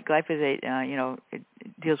 Because glyphosate, it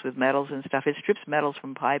deals with metals and stuff. It strips metals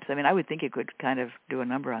from pipes. I mean, I would think it could kind of do a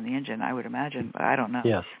number on the engine, I would imagine, but I don't know.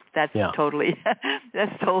 Yes. That's totally,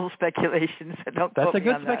 that's total speculation. So don't That's quote a good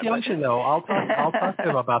me on speculation, that, though. I'll talk to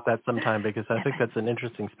him about that sometime because I think that's an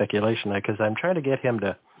interesting speculation because I'm trying to get him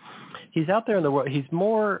to, he's out there in the world. He's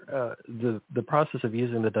more, the process of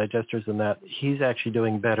using the digesters and that, he's actually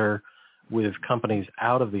doing better with companies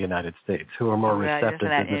out of the United States who are more receptive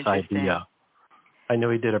to this idea. I know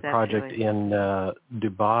he did a project in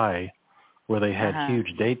Dubai where they had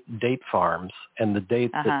huge date farms, and the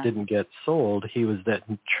dates that didn't get sold, he was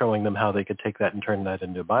showing them how they could take that and turn that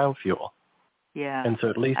into biofuel. Yeah. And so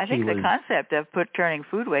at least I think the concept of turning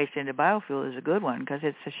food waste into biofuel is a good one because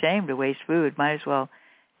it's a shame to waste food. Might as well,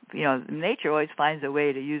 nature always finds a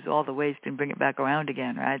way to use all the waste and bring it back around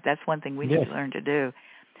again, right? That's one thing we need to learn to do.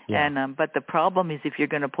 Yeah. And but the problem is if you're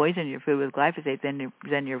going to poison your food with glyphosate,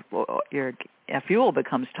 then your fuel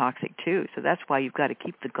becomes toxic too. So that's why you've got to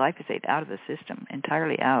keep the glyphosate out of the system,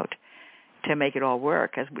 entirely out, to make it all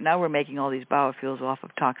work. Because now we're making all these biofuels off of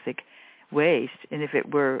toxic waste, and if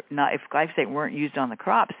glyphosate weren't used on the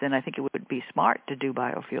crops, then I think it would be smart to do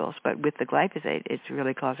biofuels. But with the glyphosate, it's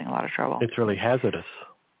really causing a lot of trouble. It's really hazardous.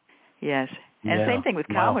 Yes. And same thing with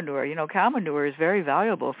cow manure. Cow manure is very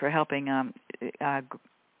valuable for helping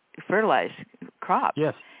fertilize crops.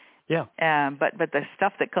 Yes. Yeah. But the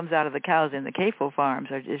stuff that comes out of the cows in the CAFO farms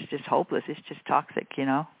is just hopeless. It's just toxic,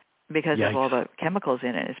 because of all the chemicals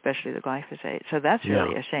in it, especially the glyphosate. So that's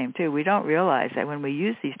really a shame too. We don't realize that when we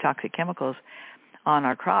use these toxic chemicals on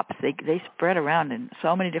our crops, they spread around in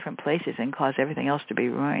so many different places and cause everything else to be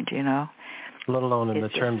ruined, Let alone in the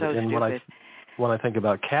terms of when I think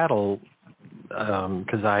about cattle,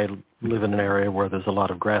 because I live in an area where there's a lot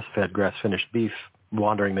of grass-fed, grass-finished beef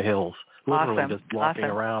wandering the hills, literally just walking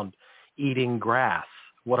around eating grass.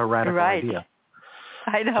 What a radical idea.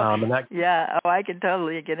 I know. I can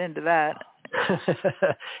totally get into that.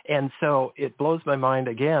 And so it blows my mind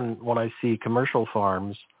again when I see commercial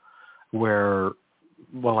farms where,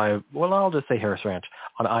 I'll just say Harris Ranch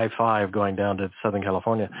on I-5 going down to Southern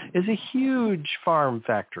California is a huge farm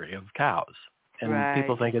factory of cows. And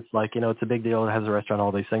people think it's like, it's a big deal. It has a restaurant,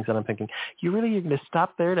 all these things. And I'm thinking, you're going to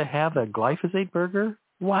stop there to have a glyphosate burger?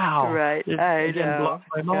 Wow. Right. It blows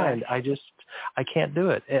my mind. I can't do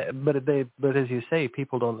it. But as you say,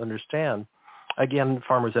 people don't understand. Again,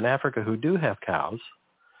 farmers in Africa who do have cows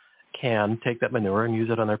can take that manure and use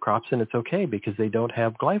it on their crops, and it's okay because they don't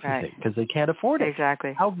have glyphosate because they can't afford it.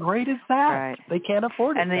 Exactly. How great is that? Right. They can't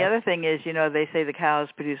afford it. And the other thing is, they say the cows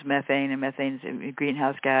produce methane, and methane's a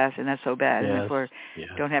greenhouse gas, and that's so bad. Yes. And therefore,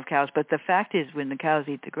 don't have cows. But the fact is, when the cows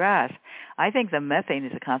eat the grass, I think the methane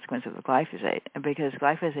is a consequence of the glyphosate, and because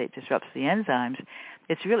glyphosate disrupts the enzymes.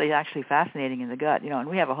 It's really actually fascinating in the gut, and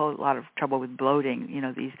we have a whole lot of trouble with bloating,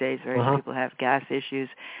 these days. Very few people have gas issues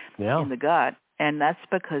in the gut. And that's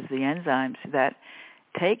because the enzymes that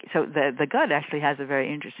the gut actually has a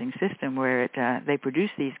very interesting system where they produce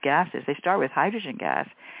these gases. They start with hydrogen gas,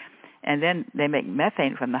 and then they make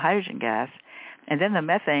methane from the hydrogen gas, and then the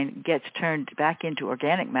methane gets turned back into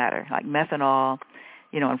organic matter, like methanol,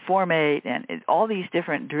 and formate, and all these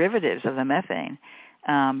different derivatives of the methane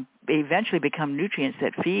eventually become nutrients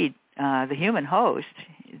that feed the human host,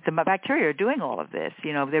 the bacteria are doing all of this.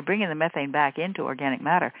 They're bringing the methane back into organic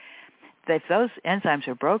matter. If those enzymes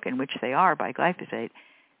are broken, which they are by glyphosate,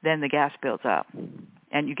 then the gas builds up.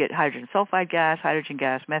 And you get hydrogen sulfide gas, hydrogen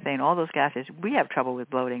gas, methane, all those gases. We have trouble with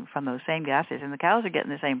bloating from those same gases, and the cows are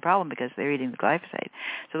getting the same problem because they're eating the glyphosate.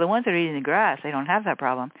 So the ones that are eating the grass, they don't have that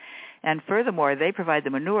problem. And furthermore, they provide the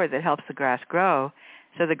manure that helps the grass grow.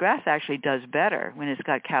 So the grass actually does better when it's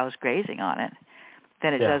got cows grazing on it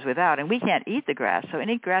than it does without. And we can't eat the grass. So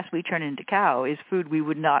any grass we turn into cow is food we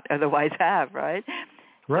would not otherwise have, right?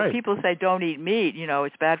 Right. So people say don't eat meat,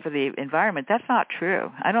 it's bad for the environment. That's not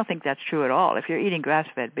true. I don't think that's true at all. If you're eating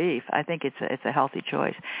grass-fed beef, I think it's a healthy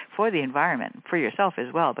choice for the environment, for yourself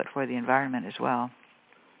as well, but for the environment as well.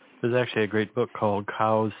 There's actually a great book called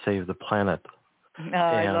Cows Save the Planet. Oh,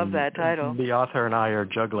 I love that title. The author and I are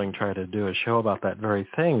juggling trying to do a show about that very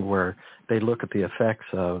thing where they look at the effects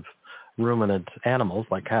of ruminant animals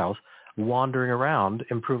like cows wandering around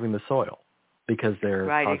improving the soil because they're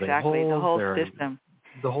causing holes.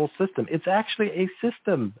 The whole system. It's actually a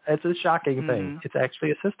system. It's a shocking thing. It's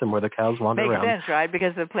actually a system where the cows wander around. Makes sense, right?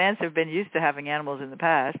 Because the plants have been used to having animals in the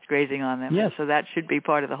past grazing on them. Yes. So that should be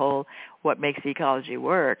part of the whole what makes the ecology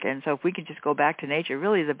work. And so if we could just go back to nature,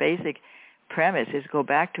 really the basic premise is go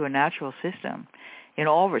back to a natural system in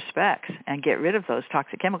all respects and get rid of those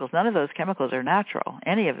toxic chemicals. None of those chemicals are natural,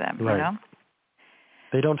 any of them, right.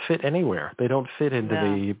 They don't fit anywhere. They don't fit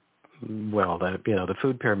into the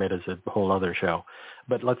food pyramid is a whole other show.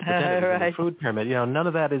 But let's pretend it's in the food pyramid. None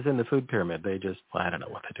of that is in the food pyramid. They just, I don't know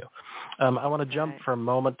what they do. I want to jump for a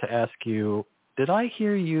moment to ask you, did I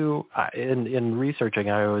hear you, in researching,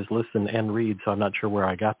 I always listen and read, so I'm not sure where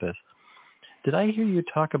I got this. Did I hear you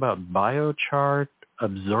talk about biochar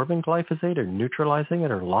absorbing glyphosate or neutralizing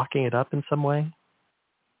it or locking it up in some way?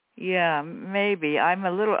 Yeah, maybe. I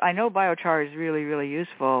know biochar is really, really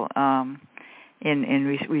useful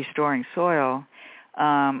in restoring soil.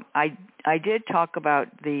 I did talk about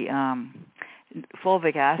the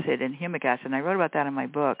fulvic acid and humic acid, and I wrote about that in my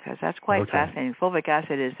book because that's quite fascinating. Fulvic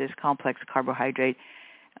acid is this complex carbohydrate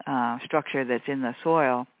structure that's in the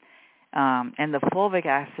soil. And the fulvic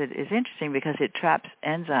acid is interesting because it traps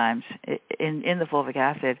enzymes in the fulvic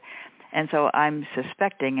acid. And so I'm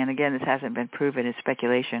suspecting, and again, this hasn't been proven, it's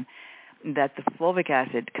speculation, that the fulvic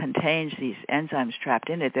acid contains these enzymes trapped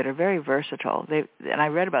in it that are very versatile. And I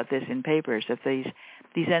read about this in papers, that these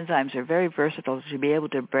enzymes are very versatile to be able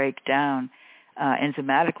to break down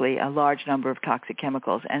enzymatically a large number of toxic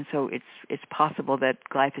chemicals. And so it's possible that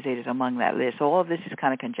glyphosate is among that list. So all of this is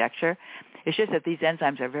kind of conjecture. It's just that these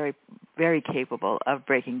enzymes are very, very capable of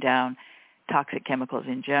breaking down toxic chemicals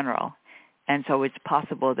in general. And so it's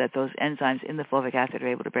possible that those enzymes in the fulvic acid are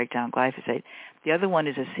able to break down glyphosate. The other one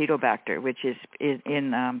is Acetobacter, which is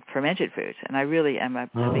in fermented foods. And I really am a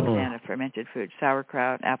big fan of fermented foods,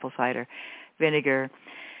 sauerkraut, apple cider vinegar,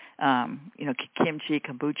 kimchi,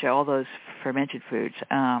 kombucha, all those fermented foods.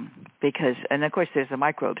 And of course there's the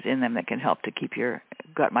microbes in them that can help to keep your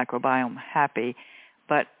gut microbiome happy.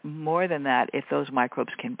 But more than that, if those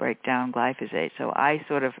microbes can break down glyphosate. So I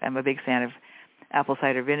sort of am a big fan of apple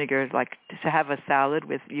cider vinegar, like to have a salad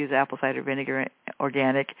use apple cider vinegar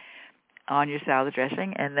organic on your salad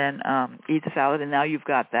dressing, and then eat the salad, and now you've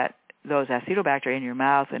got those Acetobacter in your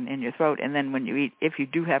mouth and in your throat, and then when you eat, if you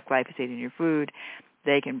do have glyphosate in your food,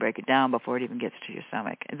 they can break it down before it even gets to your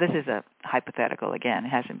stomach. This is a hypothetical, again. It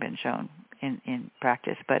hasn't been shown in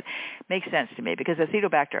practice, but makes sense to me because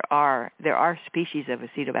there are species of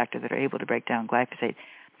Acetobacter that are able to break down glyphosate.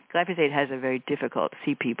 Glyphosate has a very difficult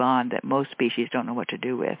CP bond that most species don't know what to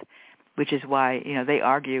do with, which is why, they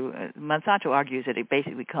argue, Monsanto argues that it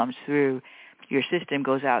basically comes through your system,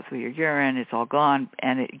 goes out through your urine, it's all gone,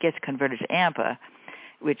 and it gets converted to AMPA,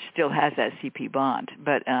 which still has that CP bond.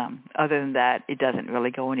 But other than that, it doesn't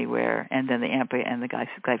really go anywhere, and then the AMPA and the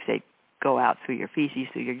glyphosate go out through your feces,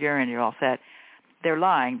 through your urine, you're all set. They're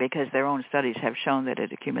lying because their own studies have shown that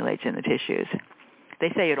it accumulates in the tissues. They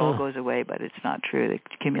say it all goes away, but it's not true. It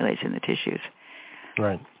accumulates in the tissues.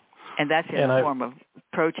 Right. And that's in the form of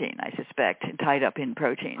protein, I suspect, tied up in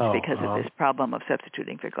proteins because of this problem of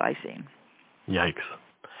substituting for glycine. Yikes.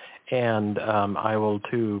 And I will,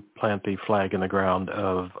 too, plant the flag in the ground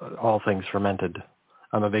of all things fermented.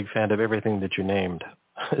 I'm a big fan of everything that you named.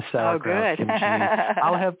 Sauerkraut, good. Kimchi.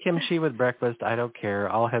 I'll have kimchi with breakfast. I don't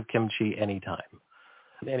care. I'll have kimchi anytime.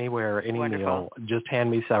 Anywhere, any meal, just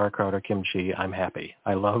hand me sauerkraut or kimchi. I'm happy.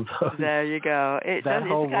 I love those. There you go. It's kind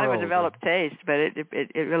of a developed taste, but it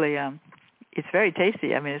really it's very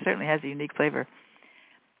tasty. I mean, it certainly has a unique flavor.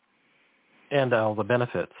 And all the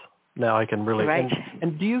benefits. Now I can really. Right.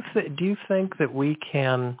 And do you think that we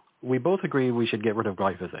can we both agree we should get rid of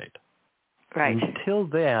glyphosate. Right. Until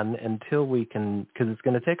then, until we can, because it's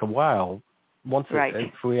going to take a while.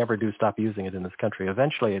 If we ever do stop using it in this country,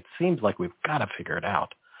 eventually it seems like we've got to figure it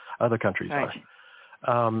out. Other countries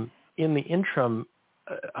are. In the interim,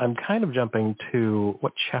 I'm kind of jumping to,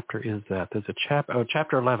 what chapter is that? There's a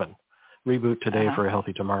chapter 11, Reboot Today for a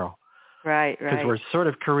Healthy Tomorrow. Right. Because we're sort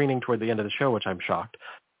of careening toward the end of the show, which I'm shocked.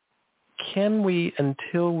 Can we,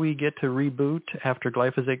 until we get to reboot after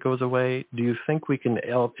glyphosate goes away, do you think we can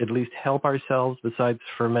at least help ourselves besides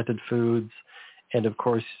fermented foods and, of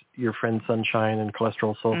course, your friend sunshine and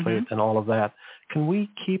cholesterol sulfate and all of that? Can we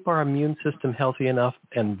keep our immune system healthy enough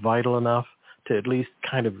and vital enough to at least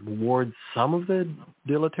kind of ward some of the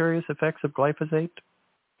deleterious effects of glyphosate?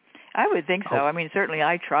 I would think so. I mean, certainly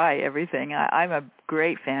I try everything. I'm a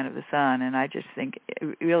great fan of the sun, and I just think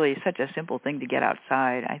it really is such a simple thing to get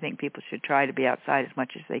outside. I think people should try to be outside as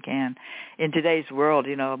much as they can. In today's world,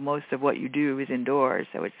 most of what you do is indoors,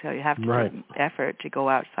 so you have to make effort to go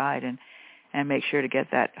outside and make sure to get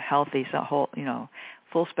that healthy,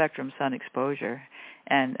 full spectrum sun exposure.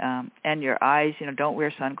 And your eyes, don't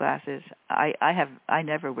wear sunglasses. I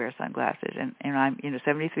never wear sunglasses, and I'm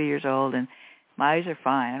 73 years old, and my eyes are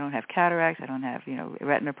fine. I don't have cataracts. I don't have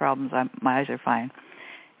retina problems. My eyes are fine,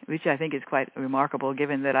 which I think is quite remarkable,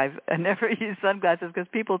 given that I've never used sunglasses. Because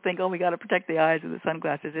people think, we got to protect the eyes with the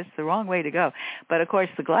sunglasses. It's the wrong way to go. But of course,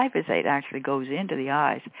 the glyphosate actually goes into the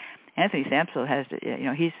eyes. Anthony Samsel has,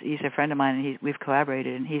 he's a friend of mine, and we've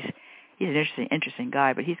collaborated, and he's an interesting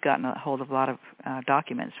guy. But he's gotten a hold of a lot of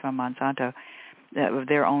documents from Monsanto of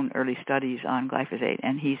their own early studies on glyphosate,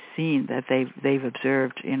 and he's seen that they've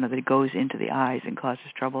observed, that it goes into the eyes and causes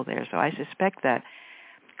trouble there. So I suspect that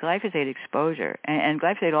glyphosate exposure, and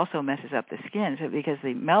glyphosate also messes up the skin, because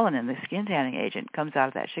the melanin, the skin tanning agent, comes out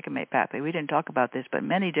of that shikimate pathway. We didn't talk about this, but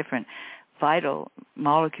many different vital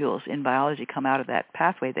molecules in biology come out of that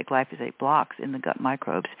pathway that glyphosate blocks in the gut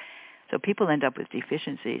microbes. So people end up with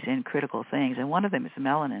deficiencies in critical things, and one of them is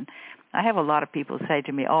melanin. I have a lot of people say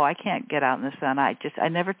to me, I can't get out in the sun. I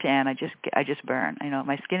never tan. I just burn.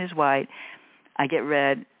 My skin is white. I get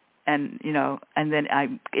red, and then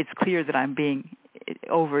it's clear that I'm being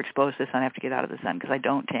overexposed to the sun. I have to get out of the sun because I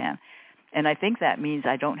don't tan. And I think that means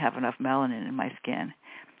I don't have enough melanin in my skin.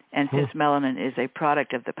 And since melanin is a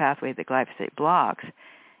product of the pathway that glyphosate blocks,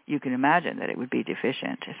 you can imagine that it would be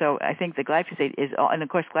deficient. So I think the glyphosate is, and of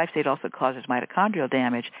course glyphosate also causes mitochondrial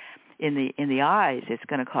damage in the eyes. It's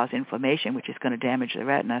going to cause inflammation, which is going to damage the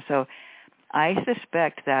retina. So I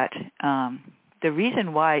suspect that the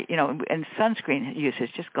reason why, and sunscreen use has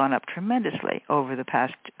just gone up tremendously over the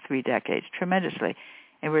past 3 decades, tremendously.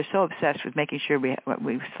 And we're so obsessed with making sure we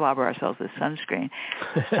slobber ourselves with sunscreen.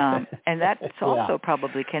 And that's also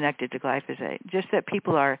probably connected to glyphosate, just that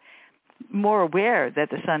people are more aware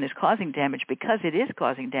that the sun is causing damage, because it is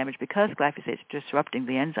causing damage, because glyphosate is disrupting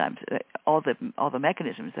the enzymes, all the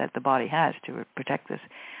mechanisms that the body has to protect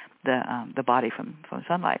the body from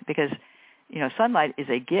sunlight. Because sunlight is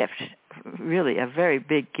a gift, really a very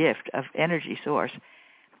big gift of energy source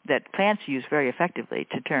that plants use very effectively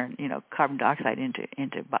to turn carbon dioxide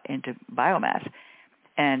into biomass.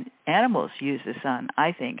 And animals use the sun,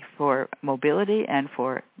 I think, for mobility and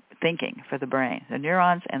for thinking, for the brain. The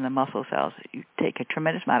neurons and the muscle cells, you take a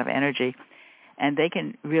tremendous amount of energy, and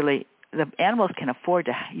the animals can afford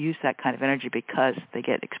to use that kind of energy because they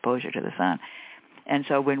get exposure to the sun. And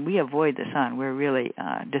so when we avoid the sun, we're really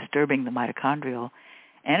disturbing the mitochondrial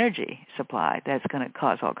energy supply that's going to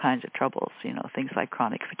cause all kinds of troubles, things like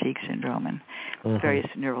chronic fatigue syndrome and various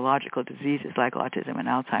neurological diseases like autism and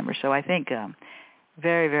Alzheimer's. So I think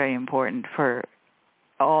very, very important for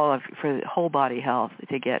the whole body health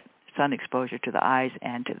to get sun exposure to the eyes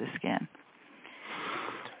and to the skin.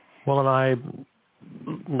 Well, and I,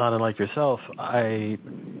 not unlike yourself, I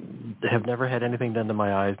have never had anything done to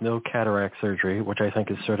my eyes, no cataract surgery, which I think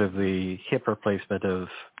is sort of the hip replacement of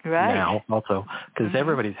now also, because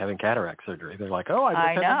everybody's having cataract surgery. They're like,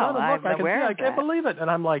 I can't believe it. And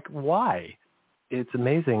I'm like, why? It's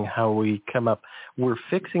amazing how we come up. We're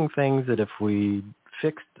fixing things that if we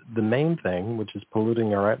fixed the main thing, which is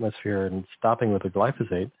polluting our atmosphere and stopping with the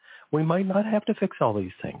glyphosate, we might not have to fix all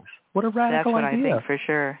these things. What a radical idea. That's what I think, for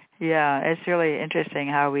sure. Yeah, it's really interesting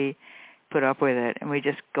how we put up with it, and we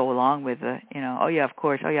just go along with the, of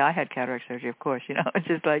course, I had cataract surgery, of course, it's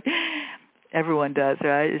just like, everyone does,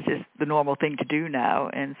 right? It's just the normal thing to do now,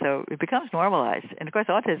 and so it becomes normalized. And of course,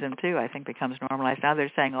 autism too, I think, becomes normalized. Now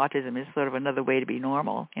they're saying autism is sort of another way to be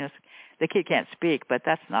normal. You know, the kid can't speak, but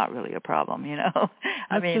that's not really a problem. You know,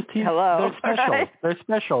 I mean, hello, they're special. Right? They're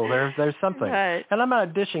special. There's something. Right. And I'm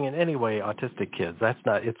not dishing in any way autistic kids.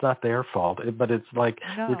 It's not their fault. But it's like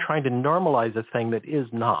we're trying to normalize a thing that is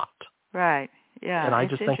not. Right. Yeah. And I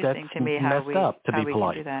it's just think that's to me messed up, to be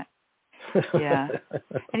polite. Can do that. Yeah.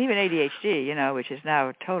 And even ADHD, you know, which is now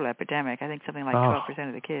a total epidemic. I think something like 12%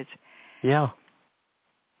 of the kids. Yeah.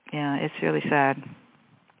 Yeah, it's really sad.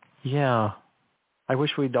 Yeah. I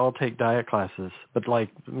wish we'd all take diet classes, but like,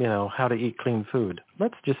 you know, how to eat clean food.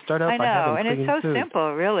 Let's just start out by having clean food. I know, and it's so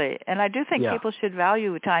simple, really. And I do think people should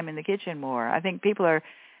value time in the kitchen more. I think people are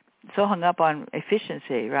so hung up on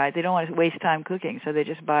efficiency, right? They don't want to waste time cooking, so they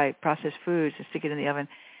just buy processed foods and stick it in the oven.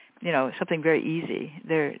 You know, something very easy.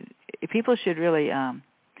 People should really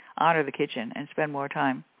honor the kitchen and spend more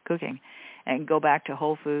time cooking, and go back to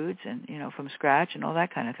whole foods and, you know, from scratch and all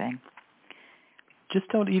that kind of thing. Just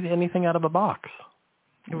don't eat anything out of a box.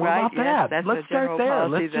 Right? What about that? That's Let's a general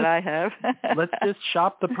policy that I have. Let's just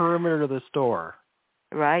shop the perimeter of the store.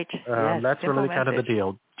 Right. That's really kind of the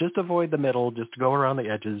deal. Just avoid the middle. Just go around the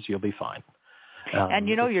edges. You'll be fine. And,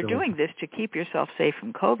 you know, you're doing this to keep yourself safe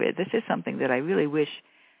from COVID. This is something that I really wish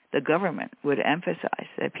the government would emphasize,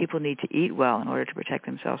 that people need to eat well in order to protect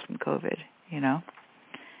themselves from COVID, you know?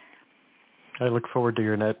 I look forward to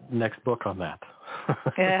your next book on that.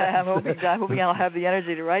 Yeah, I'm hoping I'll have the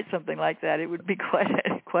energy to write something like that. It would be quite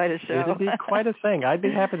a show. It would be quite a thing. I'd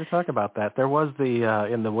be happy to talk about that. There was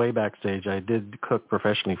in the way backstage, I did cook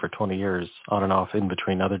professionally for 20 years, on and off, in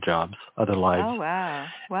between other jobs, other lives. Oh, wow.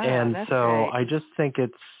 And that's so great. I just think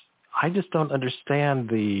I just don't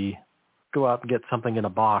understand go out and get something in a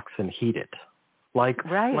box and heat it. Like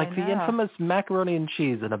the infamous macaroni and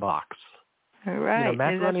cheese in a box. Right. You know,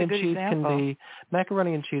 macaroni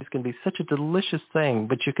and cheese can be such a delicious thing,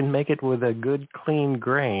 but you can make it with a good clean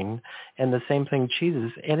grain, and the same thing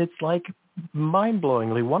cheeses, and it's like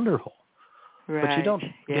mind-blowingly wonderful. Right. But you don't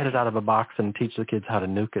get it out of a box and teach the kids how to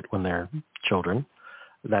nuke it when they're children.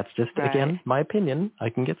 That's just, again, my opinion.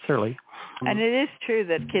 I can get surly. And it is true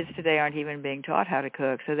that kids today aren't even being taught how to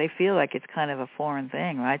cook, so they feel like it's kind of a foreign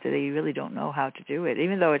thing, right? That they really don't know how to do it,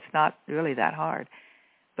 even though it's not really that hard.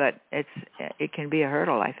 But it can be a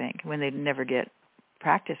hurdle, I think, when they never get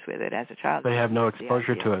practice with it as a child. They have no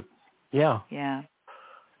exposure to it. Yeah. Yeah.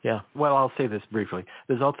 Yeah. Well, I'll say this briefly.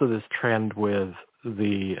 There's also this trend with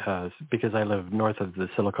because I live north of the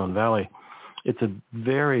Silicon Valley, it's a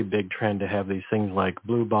very big trend to have these things like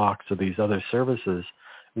Blue Box or these other services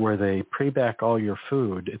where they pre-back all your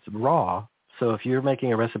food. It's raw. So if you're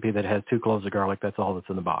making a recipe that has 2 cloves of garlic, that's all that's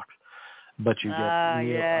in the box. But you get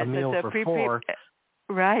a meal for 4.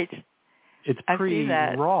 Right. It's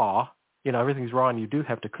raw. You know, everything's raw and you do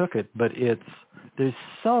have to cook it, but there's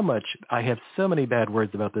so much. I have so many bad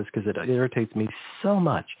words about this because it irritates me so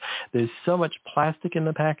much. There's so much plastic in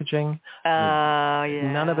the packaging.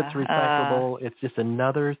 None of it's recyclable. It's just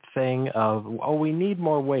another thing of, we need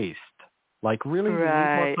more waste. Like, really? We need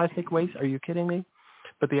more plastic waste? Are you kidding me?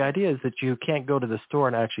 But the idea is that you can't go to the store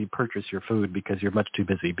and actually purchase your food because you're much too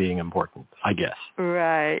busy being important, I guess.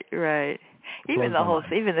 Right. Even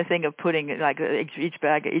the thing of putting like each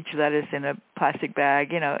lettuce in a plastic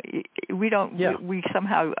bag, you know, we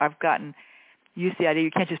somehow I've gotten used to the idea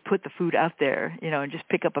you can't just put the food out there, you know, and just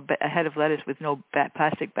pick up a head of lettuce with no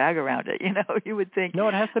plastic bag around it. You know, you would think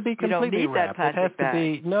it has to be completely you don't need wrapped. That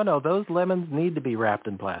plastic bag. Those lemons need to be wrapped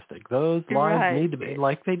in plastic. Those limes need to be,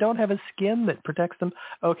 like, they don't have a skin that protects them.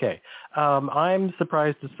 Okay, I'm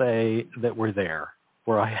surprised to say that we're there,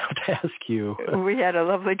 where I have to ask you. We had a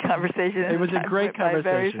lovely conversation. It was a great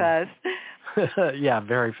conversation. Very fast. Yeah,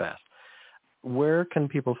 very fast. Where can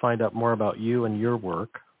people find out more about you and your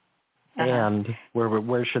work? And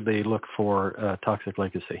where should they look for Toxic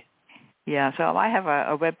Legacy? Yeah, so I have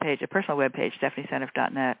a webpage, a personal webpage,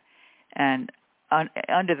 stephanieseneff.net, and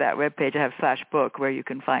under that webpage I have /book where you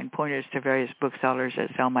can find pointers to various booksellers that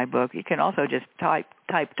sell my book. You can also just type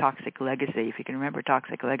Toxic Legacy. If you can remember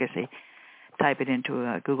Toxic Legacy, type it into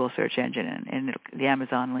a Google search engine, and the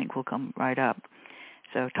Amazon link will come right up.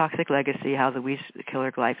 So Toxic Legacy, How the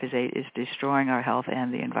Weedkiller Glyphosate is Destroying Our Health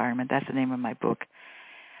and the Environment. That's the name of my book.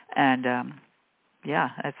 And,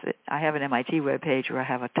 that's it. I have an MIT webpage where I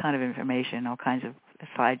have a ton of information, all kinds of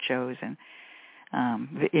slideshows and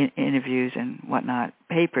interviews and whatnot,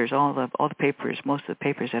 papers, all the papers, most of the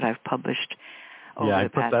papers that I've published over the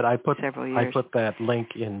past several years. I put that link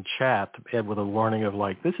in chat with a warning of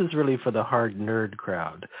like, this is really for the hard nerd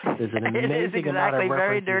crowd. There's an amazing amount of references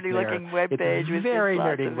very nerdy looking web page. It's a very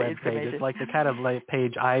nerdy web page. It's like the kind of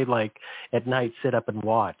page I like at night sit up and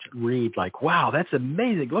read like, wow, that's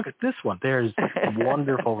amazing. Look at this one. There's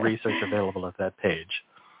wonderful research available at that page.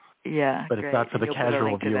 Yeah, but it's not for the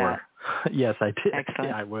casual viewer. Yes, I did. Excellent.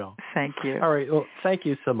 Yeah, I will. Thank you. All right. Well, thank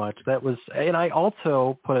you so much. And I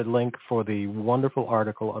also put a link for the wonderful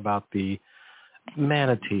article about the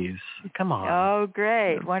manatees. Come on. Oh,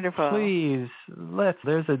 great. Wonderful. Please,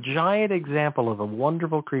 there's a giant example of a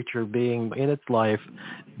wonderful creature being in its life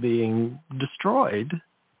being destroyed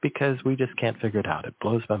because we just can't figure it out. It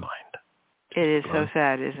blows my mind. It is so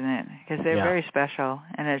sad, isn't it? Because they're very special,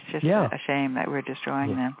 and it's just a shame that we're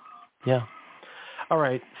destroying them. Yeah. All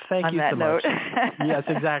right. Thank you so much. On that note. Yes,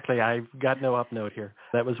 exactly. I've got no up note here.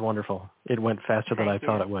 That was wonderful. It went faster than I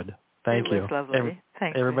thought it would. Thank you. It was lovely.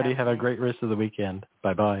 Thanks. Everybody have a great rest of the weekend.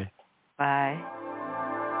 Bye-bye. Bye.